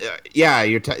could be. yeah.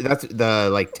 That's the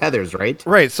like tethers, right?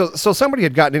 Right. So somebody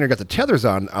had gotten in there, got the tethers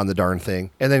on the darn thing,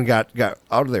 and then got out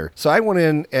of there. So I went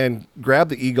in and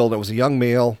grabbed the eagle. And it was a young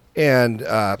male, and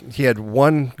he had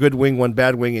one good wing, one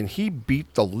bad wing, and he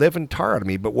beat the living tar out of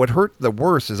me. But what hurt the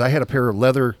worst is I had a pair of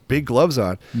leather big gloves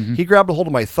on. Mm-hmm. He grabbed a hold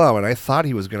of my thumb, and I thought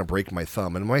he was going to break my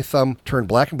thumb. And my thumb turned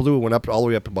black and blue and went up all the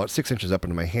way up about 6 inches up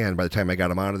into my hand by the time I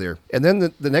got him out of there. And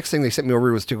then the next thing they sent me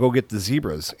over was to go get the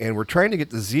zebras. And we're trying to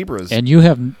get the zebras. And you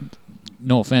have,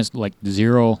 no offense, like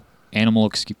zero animal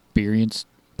experience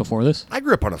before this? I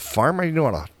grew up on a farm. I didn't know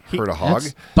how to herd a hog.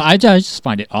 But I just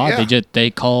find it odd. Yeah. They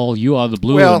call you out of the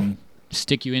blue Well- and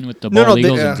stick you in with the bald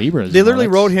eagles and zebras. They you know, literally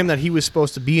that's- wrote him that he was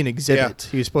supposed to be an exhibit.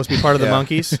 He was supposed to be part of the Yeah.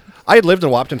 monkeys. I had lived in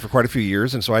Wahpeton for quite a few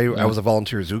years, and so I was a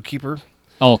volunteer zookeeper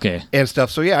Oh, okay. and stuff.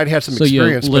 So yeah, I'd had some So you a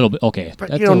experience. little bit, okay. but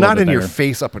That's you know, a little not bit in your better.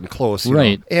 face up and close, you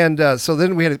Right. know. And so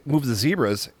then we had to move the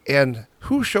zebras, and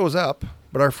who shows up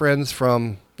but our friends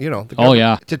from the Oh, government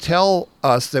yeah. to tell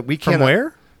us that we can't. From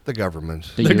where? The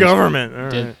government. Did The you- government. All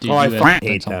right. Did Oh, I you fucking did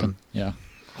hate something? them. Yeah.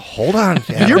 Hold on,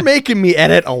 Dad. You're making me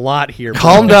edit a lot here. bro.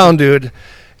 Calm down, dude.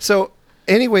 So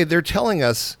anyway, they're telling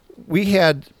us we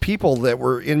had people that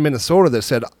were in Minnesota that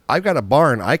said, I've got a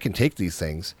barn, I can take these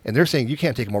things. And they're saying you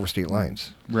can't take them over state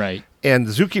lines. Right. And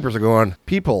the zookeepers are going,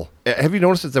 people, have you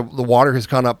noticed that the water has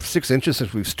gone up 6 inches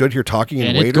since we've stood here talking in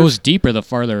And waders? it goes deeper the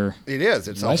farther. It is.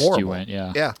 It's west you horrible. went,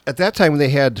 yeah. Yeah. At that time, when they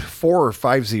had 4 or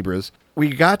 5 zebras, we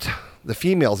got the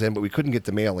females in, but we couldn't get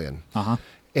the male in. Uh-huh.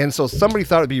 And so somebody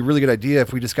thought it'd be a really good idea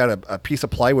if we just got a piece of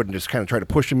plywood and just kind of try to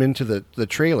push him into the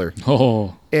trailer.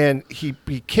 Oh. And he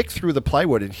kicked through the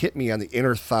plywood and hit me on the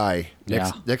inner thigh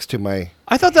next to my.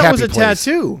 I thought that was happy a place.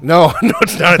 tattoo. No,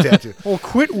 it's not a tattoo. Well,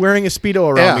 quit wearing a Speedo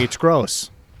around Yeah. me. It's gross.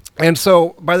 And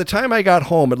so by the time I got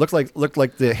home, it looked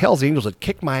like the Hell's Angels had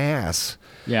kicked my ass.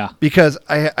 Yeah. Because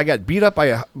I got beat up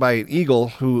by an eagle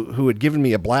who had given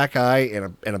me a black eye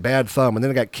and a bad thumb, and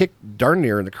then I got kicked darn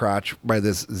near in the crotch by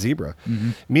this zebra. Mm-hmm.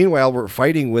 Meanwhile, we're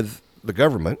fighting with the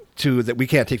government that we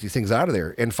can't take these things out of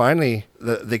there. And finally,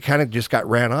 they kind of just got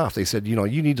ran off. They said, you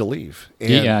need to leave.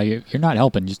 And, Yeah, you're not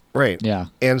helping. Just Right. Yeah.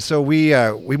 And so we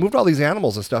moved all these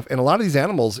animals and stuff. And a lot of these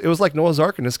animals, it was like Noah's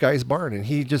Ark in this guy's barn. And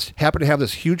he just happened to have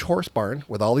this huge horse barn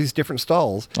with all these different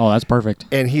stalls. Oh, that's perfect.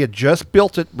 And he had just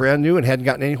built it brand new and hadn't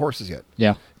gotten any horses yet.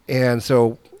 Yeah. And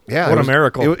so, yeah. What it a was-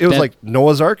 miracle. It was That- like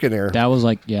Noah's Ark in there. That was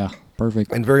like, yeah,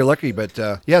 perfect. And very lucky. But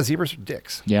yeah, zebras are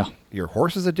dicks. Yeah. Your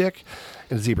horse is a dick,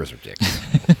 and zebras are dicks.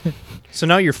 So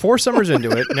now you're 4 summers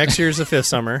into it. Next year's the 5th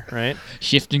summer, right?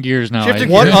 Shifting gears now. Shifting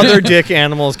What gears. other dick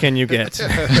animals can you get?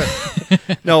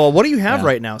 No, what do you have Yeah.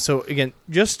 right now? So again,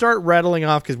 just start rattling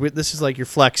off because this is like your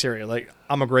flex area. Like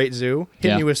I'm a great zoo. Hit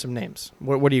Yeah. me with some names.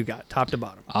 What do you got, top to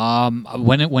bottom?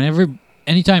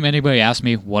 Anytime anybody asks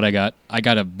me what I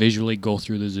gotta visually go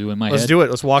through the zoo in my head. Let's do it.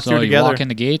 Let's walk so through you together. walk in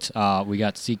the gates. We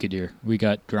got Sika deer. We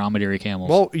got dromedary camels.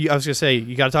 Well, I was gonna say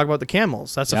you got to talk about the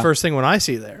camels. That's the Yeah. first thing when I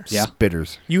see there. Yeah.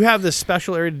 Spitters. You have this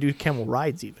special area to do camel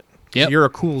rides, even. Yep. You're a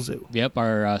cool zoo, Yep.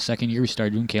 Our second year we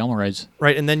started doing camel rides.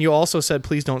 right? And then you also said,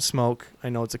 please don't smoke. I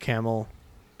know it's a camel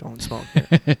Don't smoke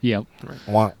here. Yep.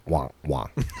 Wah, wah, wah.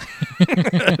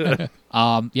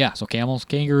 Yeah. So camels,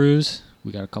 kangaroos.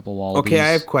 We got a couple wallabies. Okay, I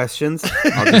have questions.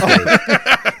 I'll just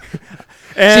wait.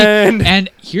 And And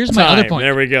here's my other time. point.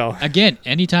 There we go. Again,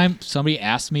 anytime somebody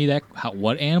asks me that,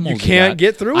 what animals You they can't got,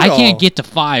 get through I it all. can't get to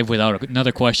 5 without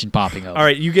another question popping up. All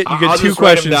right, you get I'll 2 just write 'em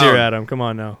questions here, down. Adam. Come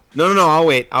on now. No, I'll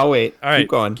wait. All right, Keep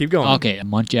going. Keep going. Okay,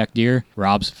 muntjac deer,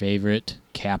 Rob's favorite,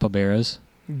 capybaras,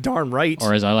 Darn right.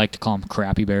 or as I like to call them,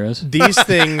 crappy bears. These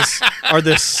things are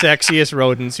the sexiest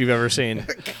rodents you've ever seen.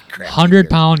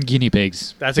 100-pound guinea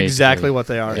pigs. That's basically. exactly what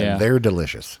they are. Yeah. They're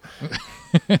delicious.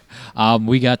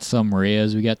 We got some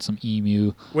rheas, we got some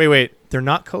emu. Wait. They're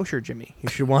not kosher, Jimmy. You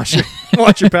should watch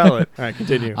your palate. All right,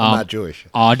 continue. I'm not Jewish.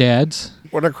 Awdads.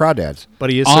 What are crawdads? But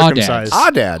he is Awdads. circumcised.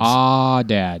 Awdads.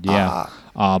 Awdad,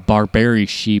 yeah. Barbary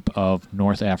sheep of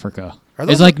North Africa. Are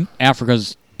those It's like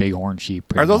Africa's bighorn sheep.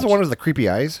 pretty Are those much. the ones with the creepy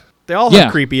eyes? They all Yeah.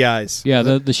 have creepy eyes. Yeah,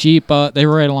 the sheep, they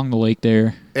were right along the lake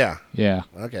there. Yeah. Yeah.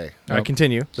 Okay. All right,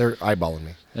 continue. They're eyeballing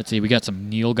me. Let's see, we got some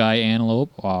Nilgai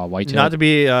antelope, whitetail. Not to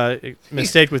be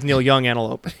mistaken with Neil Young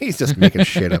antelope. He's just making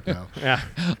shit up now. Yeah.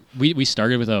 We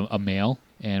started with a male,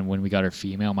 and when we got our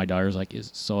female, my daughter was like,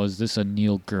 is this a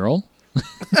Neil girl?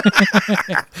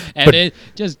 And it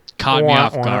just caught me Wah,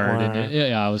 off wah, guard. wah. And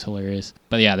it was hilarious.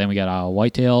 But yeah, then we got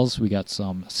whitetails. We got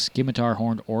some scimitar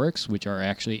horned oryx, which are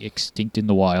actually extinct in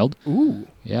the wild. Ooh.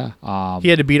 Yeah. He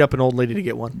had to beat up an old lady to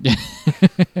get one.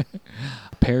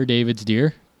 Pear David's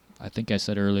deer. I think I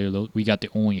said earlier, we got the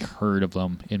only herd of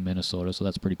them in Minnesota, so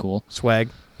that's pretty cool. Swag.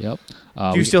 Yep.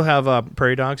 Do you still have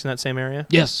prairie dogs in that same area?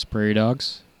 Yes, prairie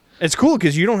dogs. It's cool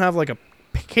because you don't have like a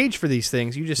cage for these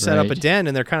things. You just set up a Right. den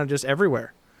and they're kind of just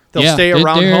everywhere. They'll Yeah, stay they're-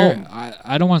 around they're- home.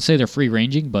 I don't want to say they're free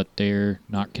ranging, but they're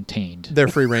not contained. They're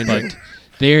free ranging.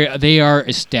 But they are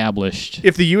established.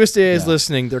 If the USDA is Yeah.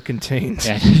 listening, they're contained.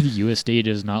 And the USDA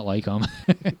does not like them.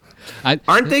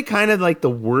 Aren't they kind of like the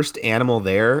worst animal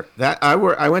there? That I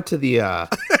went to the.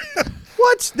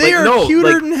 What? They Like, are no,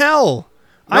 cuter like- than hell.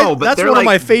 No, but that's they're one of like-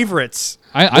 my favorites.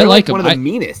 I they're like them. one of the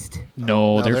meanest.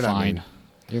 No, they're they're not fine. mean.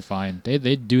 They're fine. They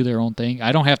do their own thing.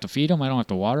 I don't have to feed them. I don't have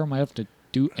to water them. I have to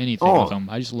do anything Oh. with them.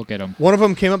 I just look at them. One of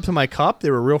them came up to my cup.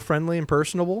 They were real friendly and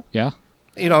personable. Yeah.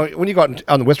 You know, when you go out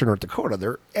in western North Dakota,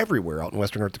 they're everywhere out in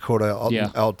western North Dakota, Yeah.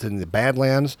 out in the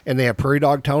Badlands, and they have prairie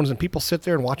dog towns, and people sit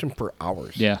there and watch them for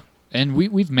hours. Yeah. And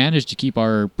we've managed to keep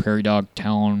our prairie dog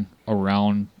town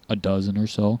around a dozen or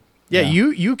so. Yeah,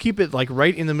 you keep it like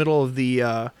right in the middle of the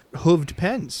hooved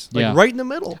pens, like Yeah. right in the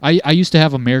middle. I used to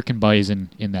have American bison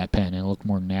in that pen, and it looked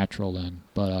more natural then.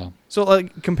 But So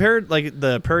like compared like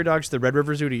the prairie dogs to the Red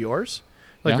River Zoo to yours,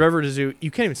 like Yeah. Red River Zoo,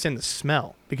 you can't even stand the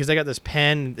smell because they got this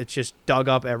pen that's just dug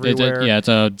up everywhere. it's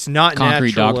a It's not concrete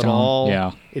natural dog at town. all.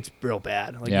 Yeah. It's real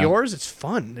bad. Like Yeah. yours, it's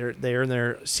fun.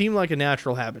 They're seem like a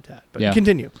natural habitat. But Yeah.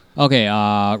 continue. Okay,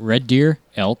 red deer,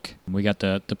 elk. We got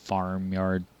the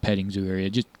farmyard petting zoo area.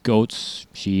 Just goats,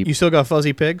 sheep. You still got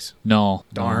fuzzy pigs? No.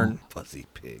 Darn. Fuzzy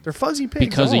pig. They're fuzzy pigs.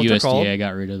 Because I of don't know what they're USDA, called. I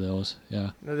got rid of those. Yeah.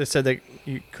 They said that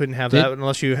you couldn't have They- that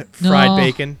unless you fried No.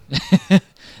 bacon.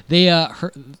 They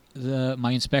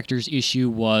my inspector's issue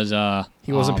was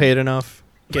He wasn't paid enough.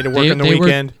 He had to work they- on the they were-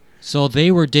 weekend. So they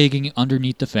were digging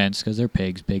underneath the fence because they're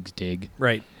pigs. Pigs dig.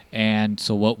 Right. And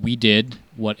so what we did,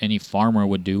 what any farmer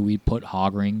would do, we put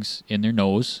hog rings in their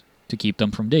nose to keep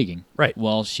them from digging. Right.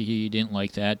 Well, she didn't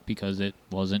like that because it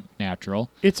wasn't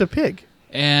natural. It's a pig.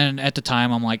 And at the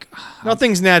time, I'm like,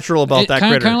 Nothing's natural about that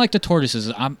kind critter. of like the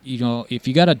tortoises. If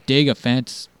you got to dig a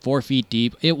fence 4 feet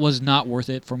deep, it was not worth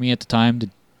it for me at the time to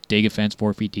dig a fence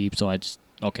 4 feet deep. So I just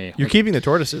You're keeping the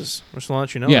tortoises. Just to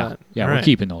let you know yeah, that. yeah, All we're right.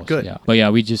 keeping those. Good. Yeah, but yeah,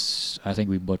 I think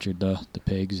we butchered the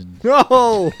pigs and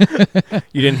No,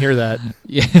 you didn't hear that.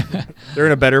 yeah, They're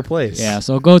in a better place. yeah.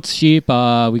 So goats, sheep.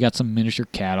 We got some miniature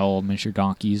cattle, miniature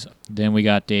donkeys. Then we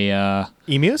got the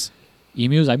Emus?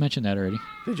 emus. I mentioned that already.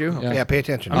 Did you? Okay. Yeah, pay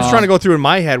attention. I'm just trying to go through in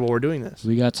my head while we're doing this.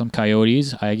 We got some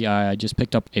coyotes. I just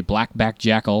picked up a black-backed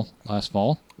jackal last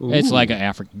fall. It's like an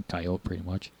African coyote, pretty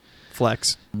much.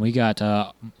 Flex. We got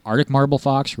Arctic marble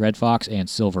fox, red fox, and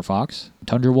silver fox.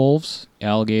 Tundra wolves,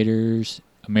 alligators,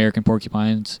 American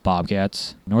porcupines,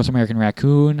 bobcats, North American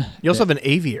raccoon. You also have an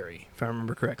aviary, if I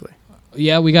remember correctly.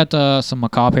 Yeah, we got some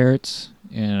macaw parrots,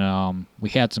 and we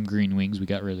had some green wings. We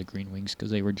got rid of the green wings because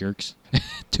they were jerks.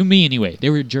 To me, anyway. They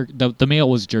were jerk. The male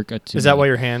was jerk to Is that me. why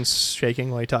your hand's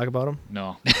shaking while you talk about him?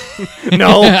 No.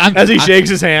 No, I'm- as he I'm- shakes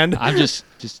his hand. I'm just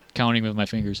counting with my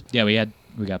fingers. Yeah, we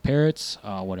got parrots.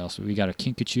 What else? We got a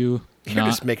kinkajou. You're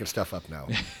just making stuff up now.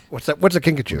 What's that? What's a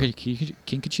kinkajou?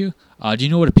 Kinkajou? Do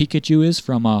you know what a Pikachu is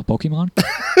from Pokemon?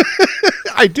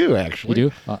 I do You actually.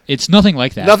 do? It's nothing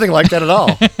like that. Nothing like that at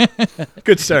all.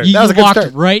 Good start. You That was a good walked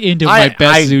start. right into my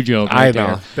best zoo joke. I Right know.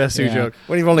 there. Best zoo Yeah. joke.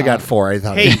 When you've only got 4, I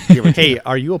thought. Hey, give it- hey,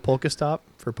 are you a Pokestop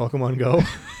for Pokemon Go?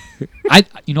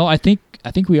 I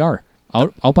think we are.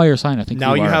 I'll buy your sign. I think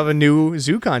Now we you are. have a new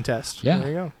zoo contest. Yeah. There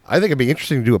you go. I think it'd be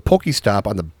interesting to do a Pokestop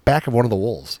on the back of one of the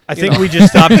wolves. I think we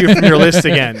just stopped you from your list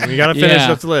again. We got to finish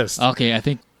Yeah. up the list. Okay, I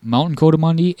think Mountain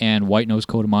Cotamundee and White Nose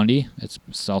Cotamundee. It's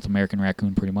South American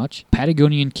raccoon, pretty much.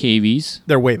 Patagonian cavies.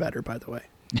 They're way better, by the way.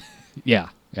 Yeah.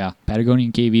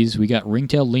 Patagonian cavies. We got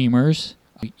ring-tailed lemurs.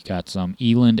 We got some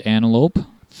eland antelope,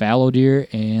 fallow deer,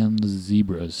 and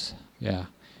zebras. Yeah.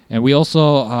 And we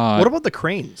also... What about the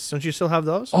cranes? Don't you still have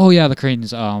those? Oh, yeah, the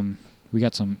cranes. We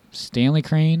got some Stanley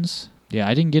cranes. Yeah,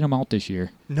 I didn't get them out this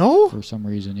year No? for some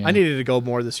reason. Yeah. I needed to go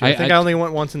more this year. I think I only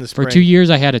went once in the For spring. 2 years,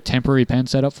 I had a temporary pen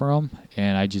set up for them,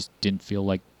 and I just didn't feel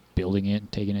like building it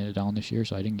and taking it down this year,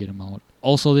 so I didn't get them out.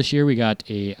 Also, this year, we got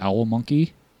a owl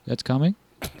monkey that's coming.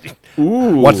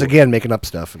 Ooh. Once again, making up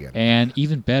stuff again. And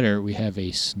even better, we have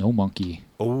a snow monkey.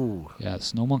 Oh, Yeah, the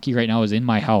snow monkey right now is in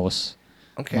my house.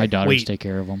 okay. My daughters Wait. take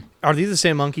care of them. Are these the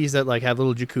same monkeys that like have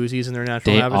little jacuzzis in their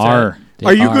natural They habitat? are. They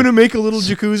Are you are. going to make a little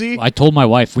jacuzzi? I told my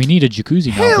wife, we need a jacuzzi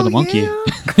now for Hell the monkey.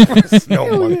 yeah.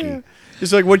 Snow monkey. Yeah.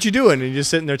 Just like, what you doing? And you're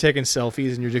just sitting there taking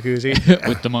selfies in your jacuzzi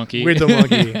With the monkey. with the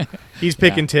monkey. He's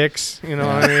picking ticks. You know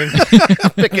what I mean?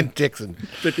 Picking ticks and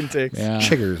Picking ticks. Yeah.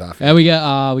 chiggers off. Yeah,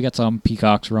 we got some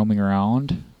peacocks roaming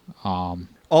around.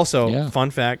 Also, Yeah.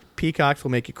 fun fact, peacocks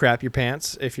will make you crap your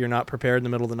pants if you're not prepared in the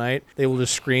middle of the night. They will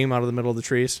just scream out of the middle of the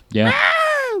trees. Yeah.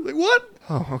 Like, what?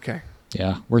 Oh, okay.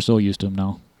 Yeah. We're so used to them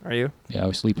now. Are you? Yeah,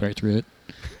 we sleep right through it.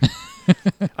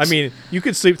 I mean, you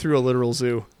could sleep through a literal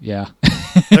zoo. Yeah.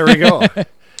 There we go.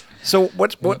 So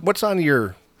what's on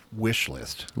your wish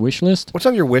list? Wish list? What's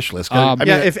on your wish list? Yeah,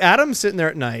 if Adam's sitting there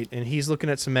at night and he's looking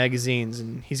at some magazines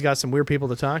and he's got some weird people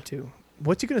to talk to,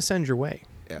 what's he going to send your way?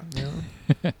 yeah.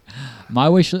 My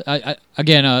wish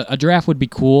again, a giraffe would be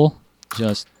cool,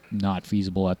 just not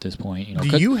feasible at this point. You know,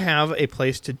 Do you have a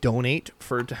place to donate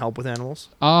to help with animals?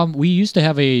 we used to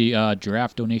have a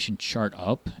giraffe donation chart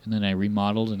up, and then I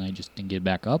remodeled, and I just didn't get it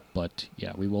back up. But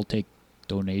yeah, we will take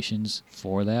donations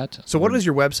for that. So what is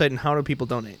your website and how do people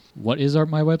donate? What is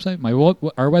my website?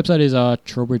 Our website is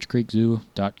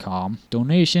trowbridgecreekzoo.com.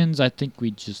 Donations, I think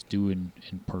we just do in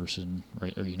person,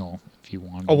 right? Or if you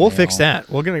want. Oh, we'll fix that.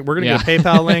 We're gonna Yeah. get a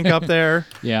PayPal link up there.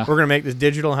 Yeah. We're gonna make this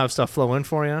digital and have stuff flow in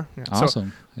for you. Yeah. So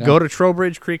Awesome. Yeah. go to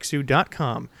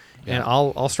trowbridgecreekzoo.com and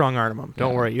I'll strong arm them.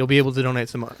 Don't worry, you'll be able to donate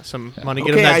some money.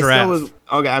 Get him that giraffe.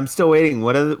 I'm still waiting.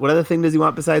 What other thing does he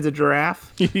want besides a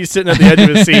giraffe? He's sitting at the edge of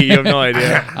his seat. You have no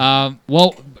idea.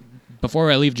 Well,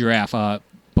 before I leave giraffe,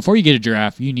 before you get a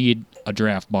giraffe, you need a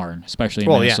giraffe barn, especially in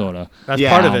Well, yeah. Minnesota. That's Yeah.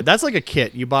 part of it. That's like a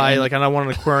kit. You buy like I want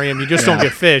an aquarium. You just don't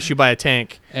get fish. You buy a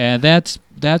tank. And that's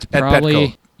Petco.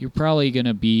 probably you're probably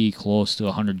gonna be close to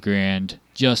 $100,000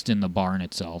 just in the barn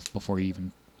itself before you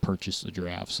even purchase the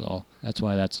giraffe. So that's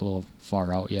why that's a little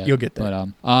far out yet. You'll get there.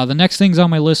 But the next things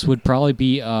on my list would probably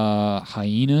be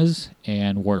hyenas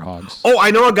and warthogs. Oh,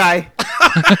 I know a guy.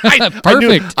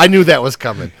 Perfect. I knew that was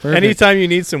coming. Perfect. Anytime you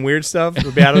need some weird stuff,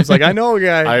 Adam's like, I know a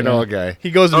guy. I know a guy.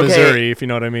 He goes to Okay. Missouri, if you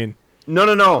know what I mean.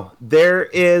 No. There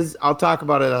is. I'll talk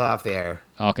about it off the air.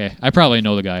 Okay, I probably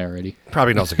know the guy already.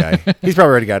 Probably knows a guy. He's probably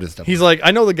already got his stuff. He's like,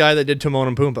 I know the guy that did Timon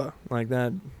and Pumbaa. Like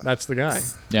that. That's the guy.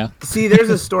 Yeah. See,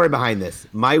 there's a story behind this.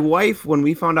 My wife, when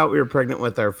we found out we were pregnant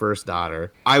with our first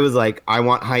daughter, I was like, I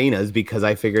want hyenas because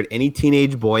I figured any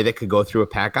teenage boy that could go through a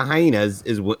pack of hyenas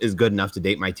is good enough to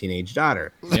date my teenage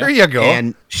daughter. There you go.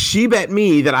 And she bet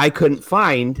me that I couldn't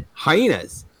find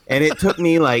hyenas. And it took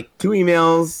me like 2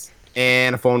 emails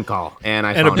and a phone call. And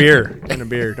I And a found it. beer. And a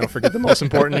beer. Don't forget the most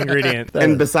important ingredient.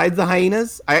 And besides the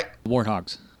hyenas,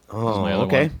 Warthogs. Oh, is my other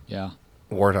okay. one. Yeah.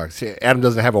 Warthog. See, Adam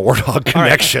doesn't have a warthog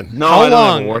connection. No, How I don't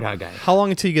long? have a warthog guy. How long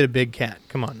until you get a big cat?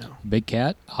 Come on now. Big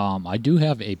cat. I do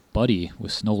have a buddy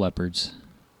with snow leopards.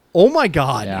 Oh my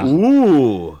God. Yeah.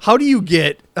 Ooh. How do you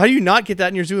not get that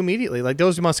in your zoo immediately? Like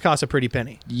those must cost a pretty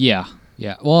penny. Yeah.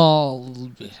 Yeah.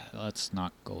 Well, let's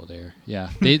not go there. Yeah.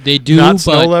 They do, Not but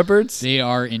snow leopards? they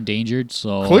are endangered.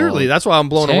 So Clearly, that's why I'm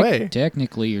blown away.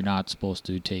 Technically, you're not supposed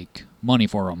to take money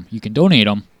for them. You can donate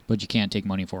them, but you can't take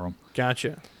money for them.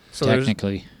 Gotcha. So there's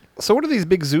Technically. So what do these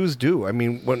big zoos do? I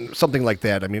mean, when something like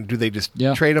that, I mean, do they just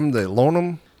Yeah. trade them, they loan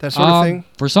them, that sort of thing?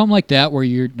 For something like that where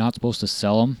you're not supposed to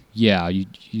sell them, yeah, you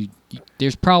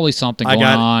there's probably something I going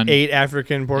got on. 8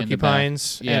 African the back.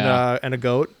 porcupines Yeah. and a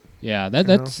goat. Yeah,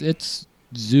 it's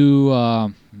zoo,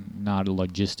 not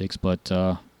logistics, but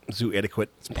Zoo etiquette,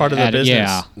 Part of the business.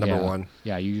 Yeah, number yeah. one.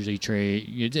 Yeah, you usually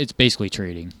trade. It's basically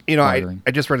trading. You know, bartering.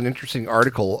 I just read an interesting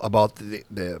article about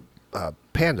the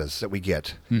pandas that we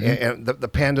get, and the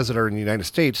pandas that are in the United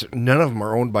States, none of them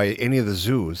are owned by any of the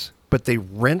zoos, but they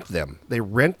rent them. They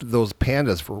rent those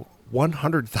pandas for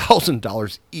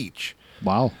 $100,000 each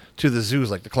Wow. to the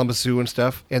zoos, like the Columbus Zoo and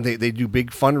stuff, and they do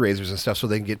big fundraisers and stuff so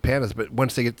they can get pandas. But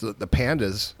once they get the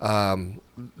pandas,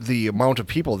 the amount of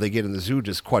people they get in the zoo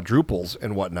just quadruples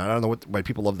and whatnot. I don't know why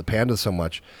people love the pandas so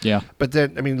much. Yeah. But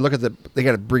then, I mean, look at they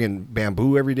got to bring in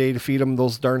bamboo every day to feed them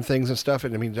those darn things and stuff.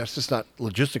 And I mean, that's just not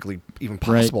logistically even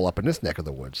possible up in this neck of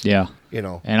the woods. Yeah. You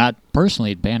know. And I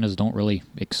personally, pandas don't really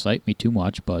excite me too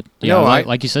much, but yeah, No,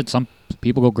 like you said, some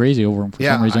people go crazy over them for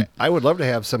some reason. I would love to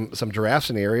have some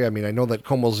giraffes in the area. I mean, I know that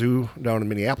Como Zoo down in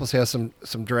Minneapolis has some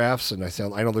giraffes, and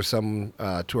I know there's some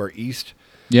to our east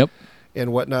Yep.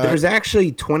 and whatnot. There's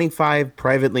actually 25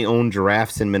 privately owned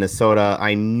giraffes in Minnesota.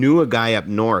 I knew a guy up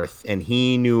north, and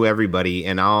he knew everybody,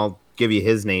 and I'll give you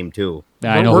his name too.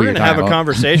 I know We're who going you're to have talking a about.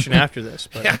 conversation after this.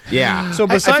 But. Yeah. So I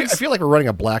besides, feel like we're running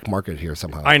a black market here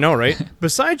somehow. I know, right?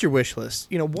 Besides your wish list,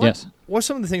 Yes. what's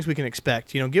some of the things we can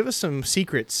expect? Give us some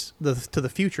secrets to the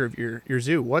future of your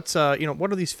zoo. What's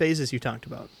what are these phases you talked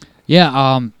about?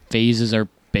 Yeah, phases are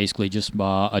basically just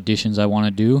additions I want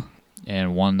to do,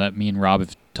 and one that me and Rob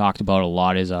have talked about a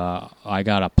lot is I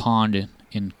got a pond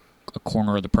in a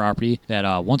corner of the property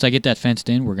that once I get that fenced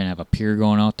in, we're gonna have a pier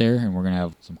going out there, and we're gonna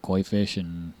have some koi fish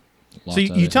and. So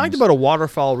you talked about a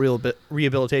waterfowl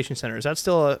rehabilitation center. Is that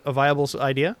still a viable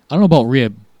idea? I don't know about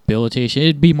rehabilitation.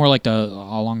 It'd be more like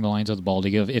along the lines of the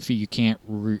Baltic. If you can't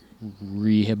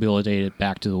rehabilitate it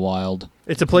back to the wild,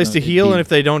 It's a place to it'd heal, be- and if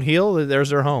they don't heal, there's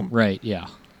their home. right? Yeah.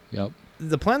 Yep.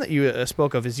 The plan that you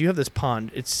spoke of is you have this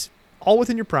pond. It's all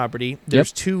within your property.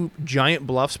 There's two giant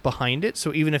bluffs behind it,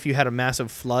 so even if you had a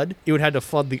massive flood, it would have to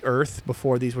flood the earth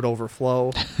before these would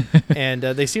overflow. And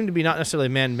they seem to be not necessarily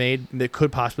man-made. They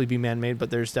could possibly be man-made, but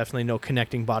there's definitely no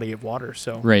connecting body of water.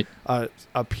 So Right.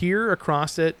 a pier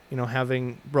across it,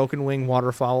 having broken wing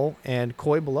waterfowl and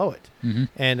koi below it. Mm-hmm.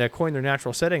 And koi in their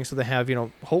natural setting, so they have,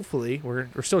 hopefully, we're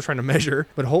still trying to measure,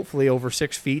 but hopefully over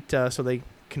 6 feet so they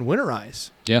can winterize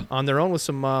Yeah. on their own with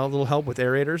some little help with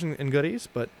aerators and goodies.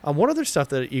 But what other stuff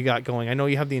that you got going? I know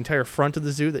you have the entire front of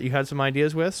the zoo that you had some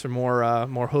ideas with, some more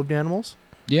hooved animals.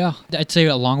 Yeah, I'd say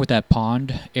along with that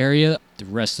pond area, the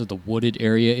rest of the wooded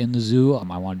area in the zoo,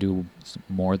 I want to do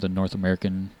more of the North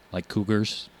American, like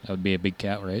cougars. That would be a big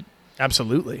cat, right?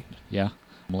 Absolutely. Yeah.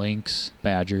 Lynx,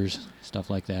 badgers, stuff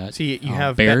like that. See, you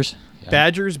have bears. Yeah.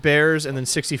 badgers, bears, and then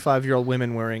 65-year-old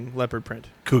women wearing leopard print.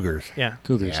 Cougars. Yeah.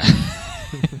 Cougars.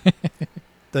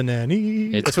 The nanny.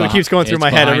 It's That's what behi- keeps going through it's my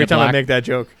head behind every a time I black- make that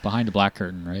joke. Behind a black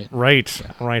curtain, right?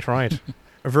 Right.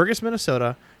 Vergus,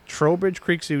 Minnesota,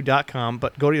 TrowbridgeCreekZoo.com,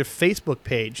 but go to your Facebook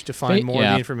page to find more of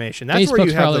yeah. the information. That's where Facebook's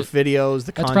you have probably- the videos,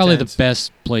 the That's content. probably the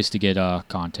best place to get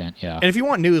content, yeah. And if you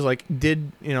want news, like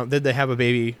did they have a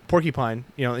baby porcupine,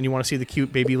 and you want to see the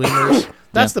cute baby lemurs,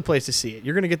 that's the place to see it.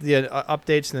 You're going to get the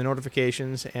updates and the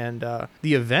notifications and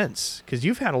the events, because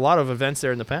you've had a lot of events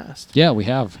there in the past. Yeah, we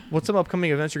have. What's some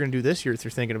upcoming events you're going to do this year that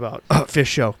you're thinking about? Fish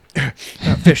show.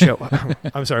 Fish show.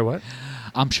 I'm sorry, what?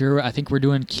 I think we're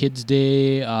doing Kids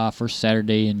Day first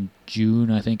Saturday in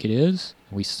June, I think it is.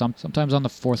 We sometimes on the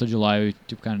 4th of July,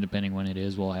 kind of depending when it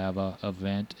is, we'll have a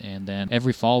event. And then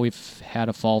every fall we've had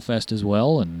a fall fest as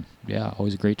well. And yeah,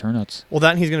 always great turnouts. Well,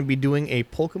 that and he's going to be doing a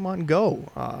Pokemon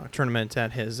Go tournament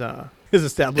at his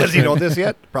establishment. Does he know this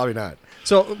yet? Probably not.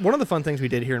 So one of the fun things we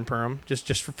did here in Perham,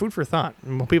 just for food for thought,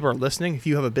 and when people are listening, if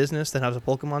you have a business that has a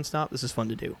Pokemon stop, this is fun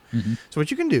to do. Mm-hmm. So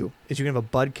what you can do is you can have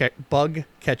a bug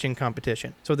catching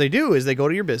competition. So what they do is they go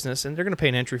to your business and they're going to pay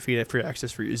an entry fee for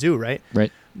access for your zoo, right?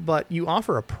 Right. But you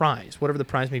offer a prize, whatever the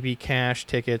prize may be, cash,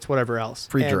 tickets, whatever else.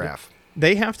 Free And giraffe.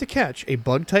 They have to catch a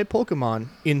bug-type Pokemon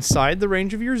inside the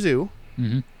range of your zoo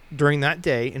Mm-hmm. during that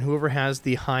day, and whoever has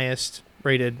the highest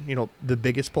rated, the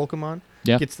biggest Pokemon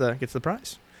Yeah. gets the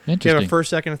prize. Interesting. You have a first,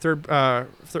 second, and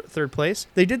third place.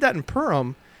 They did that in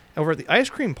Perham over at the ice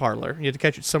cream parlor. You had to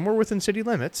catch it somewhere within city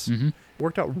limits. Mm-hmm.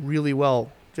 Worked out really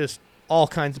well. Just all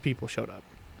kinds of people showed up.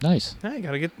 Nice. Yeah, you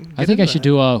gotta get. I think I into should that.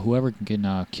 do whoever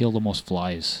can kill the most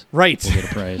flies Right. will get a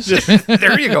prize.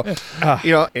 There you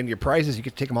go. And your prizes, you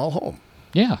can take them all home.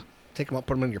 Yeah. Take them out,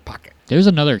 put them in your pocket. There's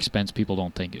another expense people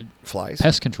don't think. Flies.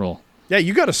 Pest control. Yeah,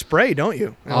 you got to spray, don't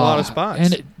you? In a lot of spots.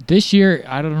 And this year,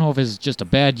 I don't know if it's just a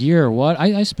bad year or what.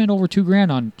 I spent over $2,000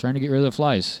 on trying to get rid of the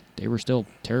flies. They were still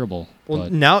terrible. well,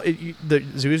 but now the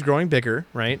zoo is growing bigger,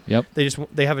 right? Yep.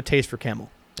 They have a taste for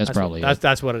camel. That's probably what, it.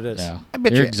 that's what it is. Yeah. I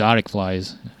bet They're you- exotic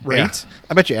flies. Right. Yeah.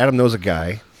 I bet you Adam knows a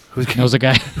guy who Knows a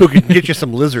guy. who can get you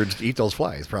some lizards to eat those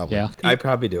flies, probably. Yeah. I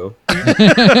probably do.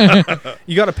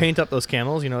 You got to paint up those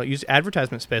camels. Use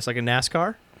advertisement space like a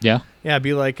NASCAR. Yeah. Yeah,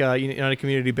 be like United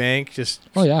Community Bank. Just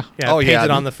Oh yeah. paint it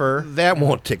on the fur. That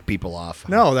won't tick people off.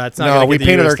 No, that's not. No, gonna we get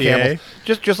the painted our USDA.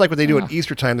 camels. Just like what they do at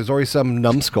Easter time. There's always some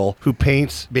numbskull who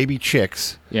paints baby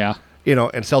chicks, Yeah.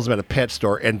 and sells them at a pet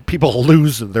store, and people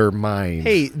lose their mind.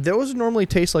 Hey, those normally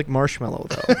taste like marshmallow,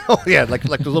 though. Oh yeah, like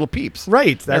the little peeps.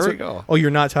 Right. That's There we what- go. Oh,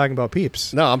 you're not talking about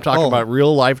Peeps. No, I'm talking Oh. about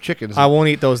real live chickens. I won't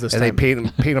eat those this and time.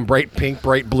 they paint them bright pink,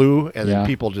 bright blue, and Yeah. then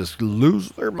people just lose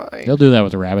their mind. They'll do that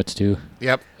with the rabbits too.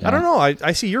 Yep. I don't know.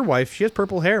 I see your wife. She has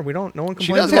purple hair. No one complains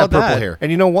She does about have purple that. hair. And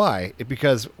you know why?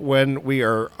 Because when we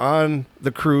are on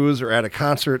the cruise or at a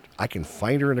concert, I can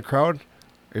find her in the crowd.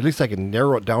 Or at least I can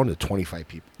narrow it down to 25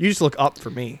 people. You just look up for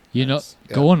me. You know,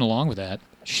 Yeah. going along with that,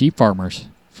 sheep farmers.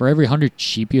 For every 100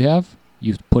 sheep you have,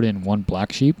 you put in one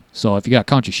black sheep. So if you got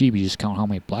country sheep, you just count how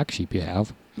many black sheep you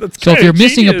have. That's So if kinda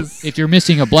you're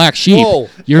missing a black sheep, Whoa,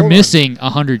 you're hold on. missing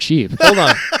 100 sheep. Hold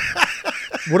on.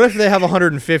 What if they have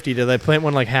 150? Do they plant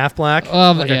one like half black,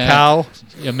 like Yeah. a cow?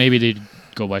 Yeah, maybe they'd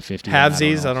go by 50.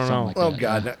 Halvesies? I don't something know. like Oh, that,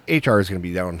 God. yeah. HR is going to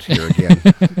be down here again.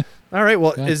 All right.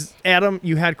 Well, Okay. is Adam?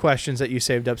 You had questions that you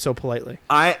saved up so politely.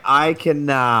 I can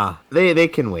they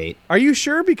can wait. Are you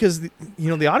sure? Because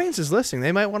the audience is listening.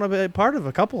 They might want to be a part of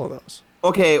a couple of those.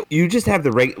 Okay, you just have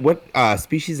the what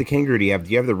species of kangaroo do you have?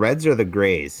 Do you have the reds or the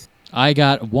grays? I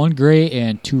got one gray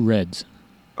and two reds.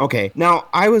 Okay, now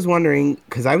I was wondering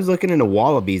because I was looking into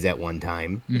wallabies at one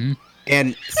time,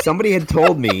 and somebody had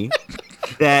told me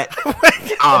that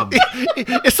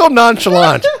It's so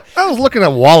nonchalant. I was looking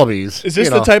at wallabies. Is this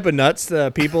the type of nuts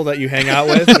people that you hang out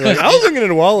with? They're like, I was looking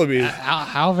at wallabies.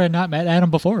 How have I not met Adam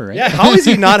before, right? Yeah. How does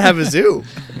he not have a zoo?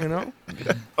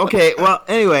 Okay, well,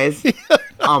 anyways,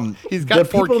 He's got the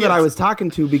 4 people that I kids. was talking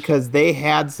to because they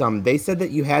said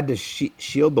that you had to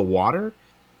shield the water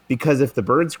because if the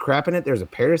bird's crapping it, there's a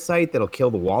parasite that'll kill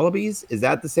the wallabies. Is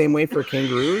that the same way for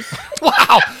kangaroos?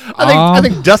 Wow. I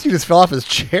think Dusty just fell off his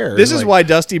chair. This is Like, why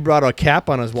Dusty brought a cap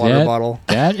on his water bottle.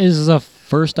 That is the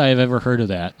first I've ever heard of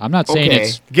that. I'm not saying Okay.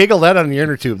 it's Giggle that on the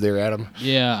inner tube there, Adam.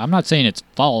 I'm not saying it's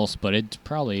false, but it's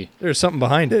probably. There's something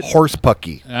behind it. Horse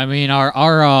pucky. I mean,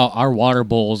 our water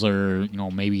bowls are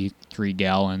maybe 3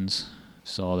 gallons,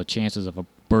 so the chances of a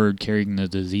bird carrying the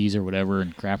disease or whatever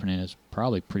and crapping it is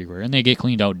probably pretty rare, and they get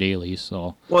cleaned out daily.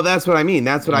 So Well, that's what I mean.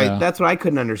 That's what Yeah. that's what I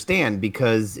couldn't understand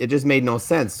because it just made no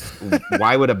sense.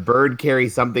 Why would a bird carry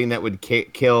something that would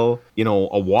kill,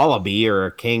 a wallaby or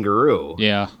a kangaroo?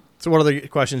 yeah, So what other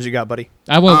questions you got, buddy?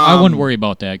 I wouldn't worry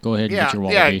about that. Go ahead and get your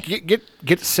wallaby.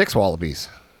 Get 6 wallabies.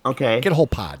 Okay. Get a whole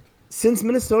pod. Since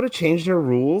Minnesota changed their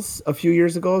rules a few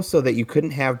years ago so that you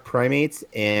couldn't have primates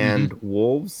and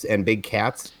wolves and big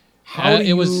cats, how do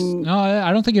It was you- no,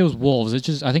 I don't think it was wolves.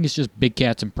 I think it's just big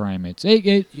cats and primates.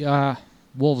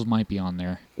 Wolves might be on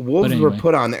there. wolves But were anyway.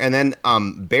 put on there, and then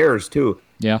bears too.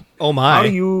 Yeah. Oh How my!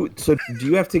 do you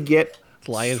have to get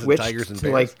Lions and switched tigers and to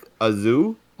bears. like a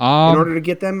zoo in order to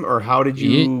get them, or how did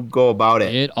you go about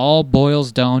it? It all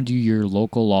boils down to your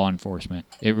local law enforcement.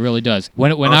 It really does.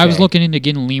 When I was Okay. looking into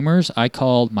getting lemurs, I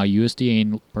called my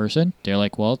USDA person. They're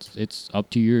like, "Well, it's up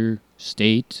to your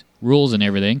state rules and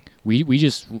everything. We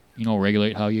just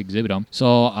regulate how you exhibit them."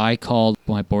 So I called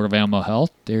my Board of Animal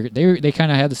Health. They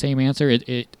kind of had the same answer.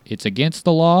 It's against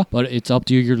the law, but it's up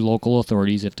to your local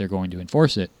authorities if they're going to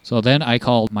enforce it. So then I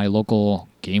called my local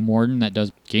game warden that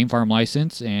does game farm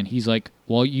license, and he's like,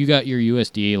 "Well, you got your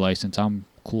USDA license. I'm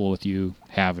cool with you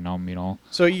having them,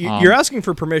 So you're asking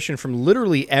for permission from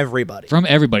literally everybody. from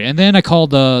everybody." And then I called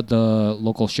the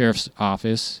local sheriff's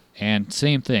office, and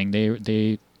same thing.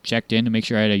 They checked in to make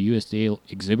sure I had a USDA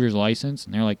exhibitor's license,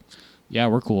 and they're like, "Yeah,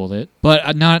 we're cool with it."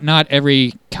 But not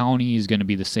every county is going to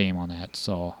be the same on that.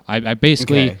 So I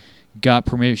basically Okay. got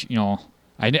permission.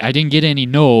 I didn't get any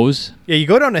no's. Yeah, you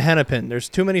go down to Hennepin. There's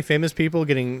too many famous people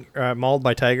getting mauled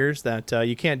by tigers that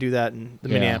you can't do that in the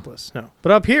Yeah. Minneapolis. No,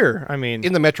 but up here, I mean,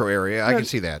 In the metro area, I can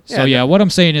see that. So yeah, what I'm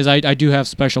saying is I do have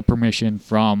special permission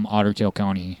from Otter Tail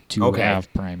County to Okay.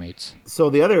 have primates.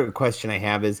 So the other question I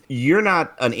have is, you're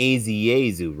not an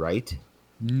AZA zoo, right?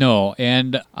 No,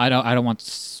 and I don't want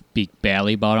to speak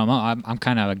badly about them. I'm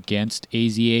kind of against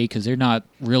AZA because they're not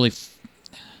really,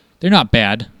 they're not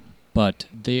bad, but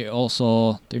they're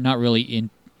not really in,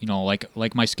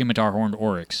 like my scimitar horned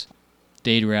oryx.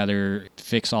 They'd rather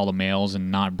fix all the males and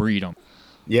not breed them.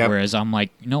 Yeah. Whereas I'm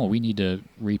like, no, we need to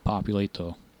repopulate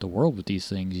the world with these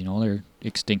things. They're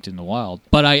extinct in the wild.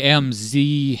 But I am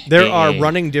ZAA. there are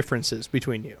running differences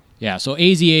between you. Yeah, so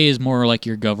AZA is more like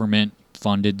your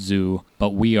government-funded zoo,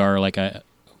 but we are like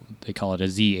they call it a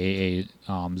ZAA,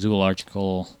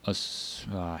 zoological,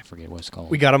 I forget what it's called.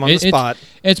 We got 'em on the spot.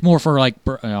 It's more for like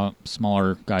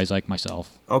smaller guys like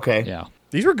myself. Okay. Yeah.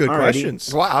 These were good Alrighty.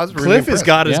 questions. Wow, I was really Cliff has impressed.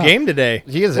 got his Yeah. game today.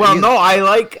 He is. Well, he is- no,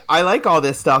 I like all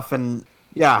this stuff, and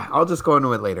yeah, I'll just go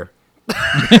into it later.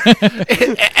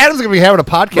 Adam's gonna be having a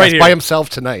podcast Right here. by himself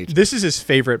tonight. This is his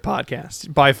favorite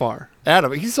podcast by far.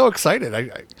 Adam, he's so excited.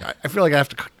 I feel like I have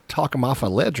to talk him off a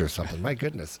ledge or something. My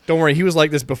goodness. Don't worry, he was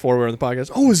like this before we were on the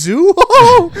podcast. Oh, a zoo?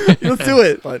 Let's do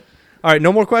it. But all right,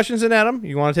 no more questions then, Adam.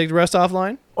 You want to take the rest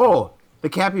offline? Oh, the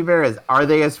capybaras, are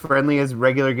they as friendly as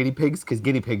regular guinea pigs? Because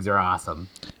guinea pigs are awesome.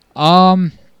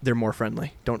 They're more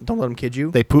friendly. Don't let them kid you.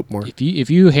 They poop more.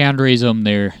 If you hand raise them,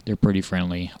 they're pretty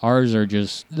friendly. Ours are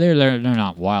just they're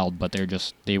not wild, but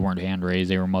they weren't hand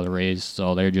raised. They were mother raised,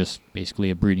 so they're just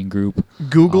basically a breeding group.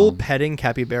 Google petting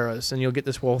capybaras, and you'll get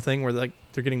this whole thing where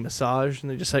they're getting massaged and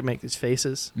they just like make these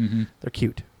faces. Mm-hmm. They're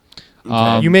cute.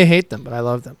 Um, You may hate them, but I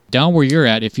love them. Down where you're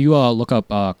at, if you look up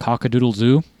Cockadoodle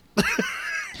Zoo,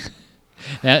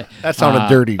 That sounded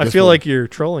dirty. I just feel one. like you're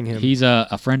trolling him. he's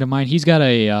a friend of mine. He's got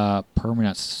a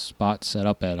permanent spot set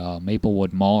up at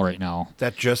Maplewood Mall right now.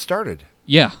 that just started.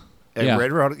 Yeah, And yeah.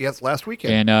 right around last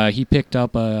weekend. And he picked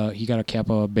up he got a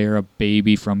capybara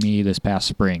baby from me this past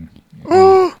spring.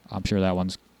 And I'm sure that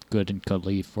one's good and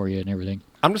cuddly for you and everything.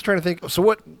 I'm just trying to think. So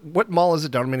what mall is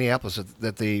it down in Minneapolis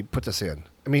that they put this in?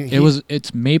 I mean,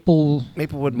 It's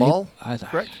Maplewood Mall,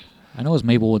 correct? I know it's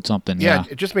Maplewood something. Yeah,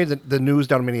 Yeah. it just made the news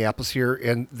down in Minneapolis here,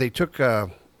 and they took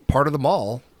part of the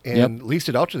mall and Yep. leased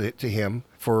it out to him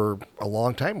for a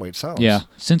long time. Way it sounds. Yeah.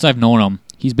 Since I've known him,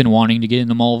 he's been wanting to get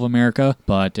into Mall of America,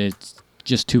 but it's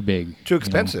just too big. Too you know?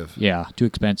 expensive. Yeah, too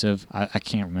expensive. I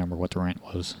can't remember what the rent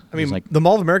was. I It mean, was like the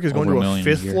Mall of America is going over to $1 a million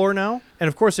fifth a year. floor now, and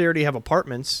of course they already have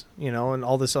apartments, and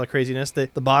all this other craziness. The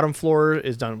bottom floor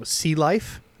is done with Sea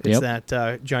Life. It's Yep.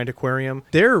 that giant aquarium.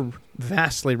 They're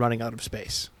vastly running out of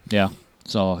space. Yeah.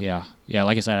 So yeah.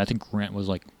 Like I said, I think rent was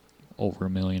like over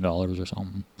 $1 million or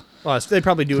something. Well, they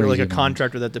probably do it like Crazy a amount.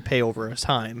 contractor that to pay over his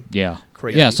time. Yeah.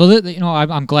 Crazy. Yeah. So that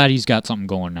I'm glad he's got something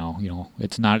going now.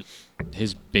 It's not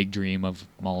his big dream of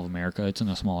Mall of America. It's in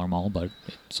a smaller mall, but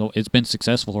so it's been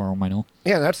successful for him. I know.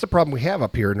 Yeah, that's the problem we have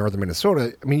up here in northern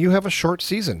Minnesota. I mean, you have a short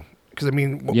season because I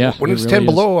mean, Yeah, when it it's really 10 is.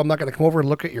 below, I'm not going to come over and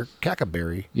look at your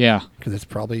cacaberry Yeah. because it's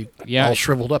probably Yeah. all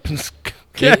shriveled up and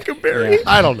Cacaberry. Yeah.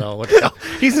 I don't know. What the hell.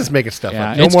 He's just making stuff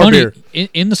Yeah, up. No it's more funny. beer.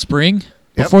 In the spring,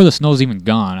 Yep. before the snow's even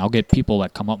gone, I'll get people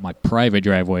that come up my private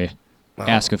driveway,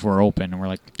 ask if we're open, and we're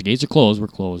like, the gates are closed. We're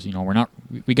closed. We're not.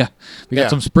 We got Yeah.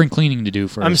 some spring cleaning to do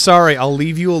first. I'm sorry. I'll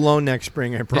leave you alone next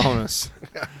spring. I promise.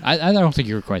 I don't think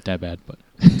you were quite that bad, but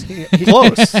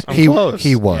Close. I'm He close.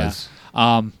 he was.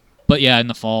 but yeah, in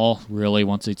the fall, really,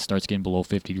 once it starts getting below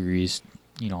 50 degrees,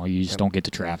 you just don't get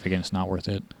the traffic, and it's not worth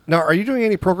it. Now, are you doing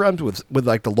any programs with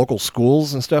like the local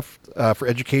schools and stuff for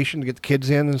education to get the kids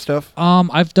in and stuff?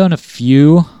 I've done a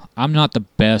few. I'm not the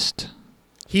best.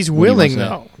 He's What do you willing want to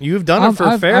say? though. You've done it I've- for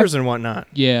I've- fairs I've- and whatnot.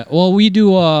 Yeah, well, we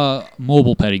do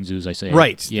mobile petting zoos, I say.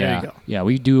 Right, there Yeah. you go. Yeah,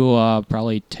 we do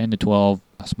probably 10 to 12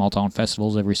 small town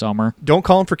festivals every summer. Don't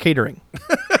call him for catering.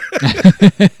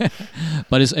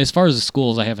 But as far as the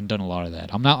schools, I haven't done a lot of that.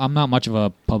 I'm not much of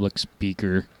a public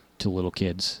speaker to little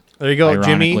kids. There you go,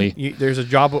 Jimmy. Ironically. There's a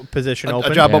job position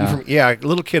open. A job Yeah. open from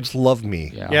little kids love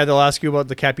me. Yeah. Yeah, they'll ask you about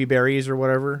the capyberries or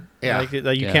whatever. Yeah.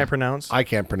 that you Yeah. can't pronounce. I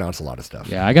can't pronounce a lot of stuff.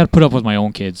 Yeah, I got to put up with my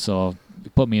own kids, so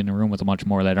you put me in a room with a bunch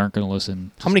more that aren't going to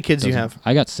listen. How many kids do you Doesn't- have?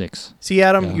 I got 6. See,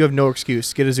 Adam, Yeah. you have no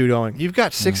excuse. Get a zoo going. You've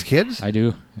got 6 kids? I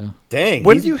do. Yeah. Dang.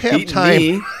 When he's do you have beating time?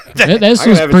 me. This I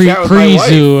was gotta have a chat with my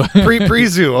wife. pre-zoo.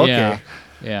 Pre-zoo, okay. Yeah.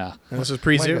 Yeah. This is My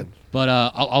pre-zoo. good. But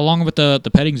along with the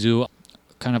petting zoo,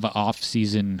 kind of an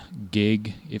off-season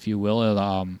gig, if you will.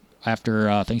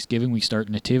 After Thanksgiving, we start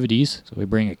nativities. So we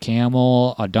bring a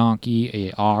camel, a donkey,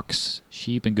 a ox,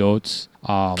 sheep, and goats.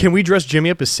 Can we dress Jimmy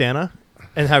up as Santa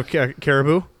and have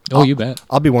caribou? Oh, you bet.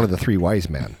 I'll be one of the 3 wise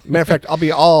men. Matter of fact, I'll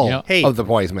be all Yeah. Hey. of the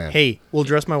wise men. Hey, we'll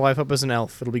dress my wife up as an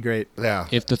elf. It'll be great. Yeah.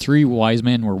 If the 3 wise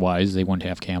men were wise, they wouldn't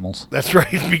have camels. That's right,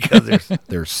 because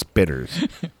they're spitters.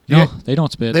 No, they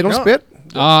don't spit. They don't No. spit?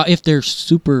 If they're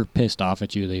super pissed off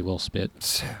at you, they will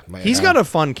spit. He's got a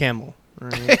fun camel.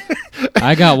 Right?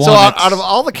 I got one. So that's- out of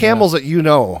all the camels that you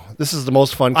know, this is the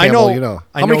most fun I camel know- you know.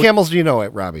 I How many know- camels do you know,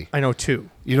 Robbie? I know 2.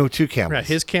 You know 2 camels. Right,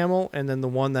 his camel and then the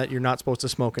one that you're not supposed to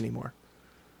smoke anymore.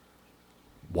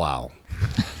 Wow.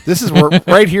 This is where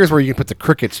right here is where you can put the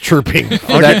crickets chirping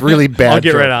for that really bad. I'll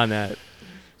get joke. right on that.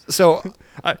 So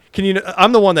Can you?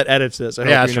 I'm the one that edits this. I hope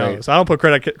Yeah, you that's know. right. So I don't put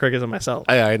crickets on myself.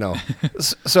 I know.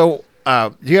 So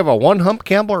do you have a 1 hump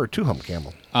camel or a 2 hump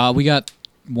camel? we got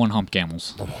 1 hump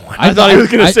camels. I thought he was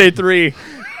going I- to say 3.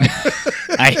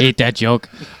 I hate that joke.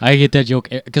 I get that joke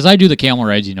because I do the camel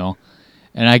rides, and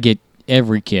I get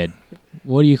every kid.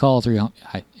 What do you call a 3 hump?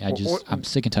 I'm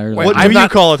sick and tired of Wait, that. What I'm do you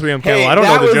not- call a 3 hump camel? Hey, I don't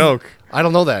know that the was- joke. I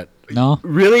don't know that. No.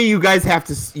 Really, you guys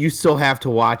you still have to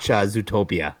watch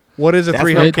Zootopia. What is a That's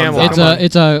three-hump what it comes camel? out. Come on.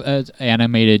 It's an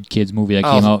animated kids movie that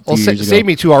came out a few years ago. Save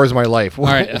me 2 hours of my life. All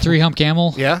right, a 3-hump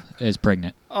camel Yeah? is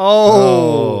pregnant.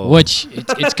 Oh. Which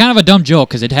it's kind of a dumb joke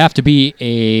because it'd have to be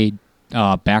a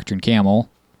Bactrian camel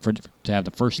to have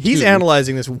the first He's two.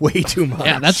 analyzing this way too much.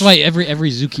 Yeah, that's why every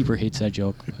zookeeper hates that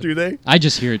joke. Do they? I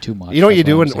just hear it too much. You know what you That's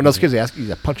do why when, I'm when those sick kids ask you?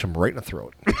 You punch them right in the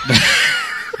throat.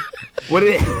 What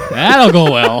it, of it. That'll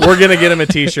go well. We're gonna get him a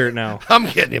T-shirt now. I'm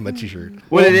getting him a T-shirt.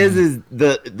 what it is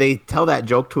they tell that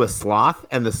joke to a sloth,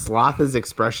 and the sloth's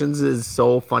expressions is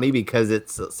so funny because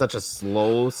it's such a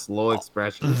slow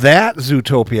expression. That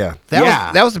Zootopia.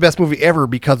 Yeah. That was the best movie ever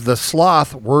because the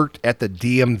sloth worked at the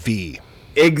DMV.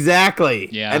 Exactly.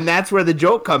 Yeah. And that's where the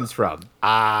joke comes from.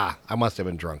 I must have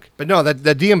been drunk. But no, that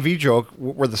DMV joke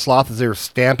where the sloth is there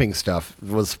stamping stuff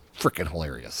was freaking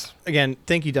hilarious. Again,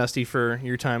 thank you, Dusty, for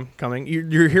your time coming.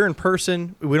 You're here in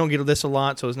person. We don't get this a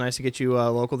lot, so it's nice to get you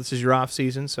local. This is your off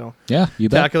season, so Yeah, you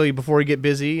bet. tackle you before you get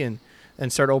busy and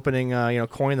start opening,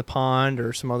 Koi in the Pond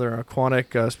or some other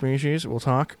aquatic species. We'll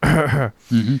talk.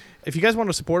 If you guys want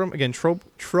to support them, again,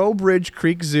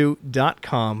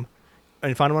 TrowbridgeCreekZoo.com.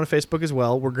 And find him on Facebook as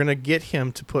well. We're going to get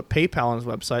him to put PayPal on his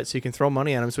website so you can throw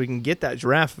money at him so we can get that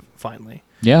giraffe finally.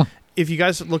 Yeah. If you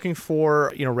guys are looking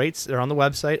for rates, they're on the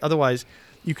website. Otherwise,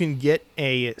 you can get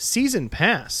a season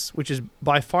pass, which is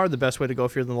by far the best way to go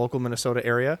if you're in the local Minnesota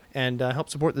area, and help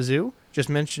support the zoo. Just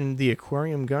mention the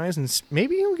aquarium guys, and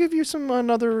maybe he'll give you some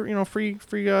another free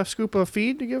scoop of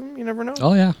feed to give him. You never know.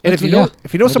 Oh yeah. And if you know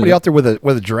somebody out there with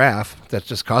a giraffe that's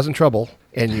just causing trouble,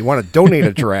 and you want to donate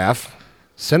a giraffe,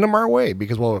 send them our way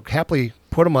because we'll happily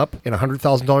put them up in a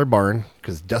 $100,000 barn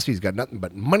because Dusty's got nothing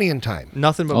but money and time.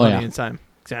 Nothing but Oh, money yeah. and time.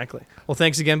 Exactly. Well,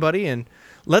 thanks again, buddy, and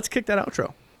let's kick that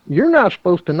outro. You're not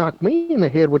supposed to knock me in the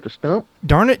head with the stump.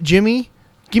 Darn it, Jimmy.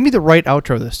 Give me the right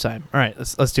outro this time. All right,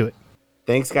 let's do it.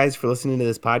 Thanks, guys, for listening to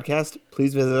this podcast.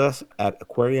 Please visit us at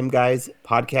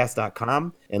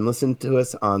aquariumguyspodcast.com and listen to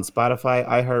us on Spotify,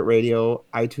 iHeartRadio,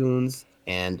 iTunes,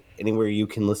 and anywhere you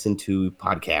can listen to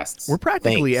podcasts. We're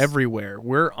practically Thanks. everywhere.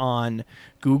 We're on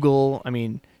Google. I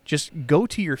mean, just go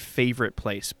to your favorite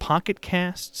place. Pocket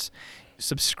Casts.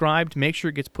 Subscribe to make sure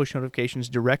it gets push notifications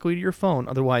directly to your phone.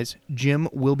 Otherwise, Jim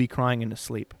will be crying into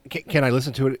sleep. Can I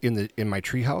listen to it in my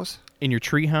treehouse? In your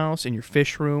treehouse, in your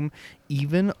fish room,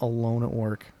 even alone at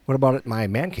work. What about at my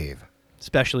man cave?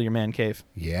 Especially your man cave.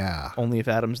 Yeah. Only if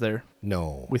Adam's there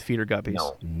No. with feeder guppies.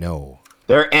 No.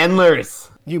 They're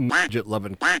endless. You midget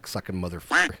loving sucking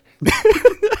motherfucker.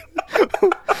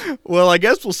 Well, I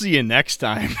guess we'll see you next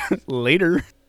time. Later.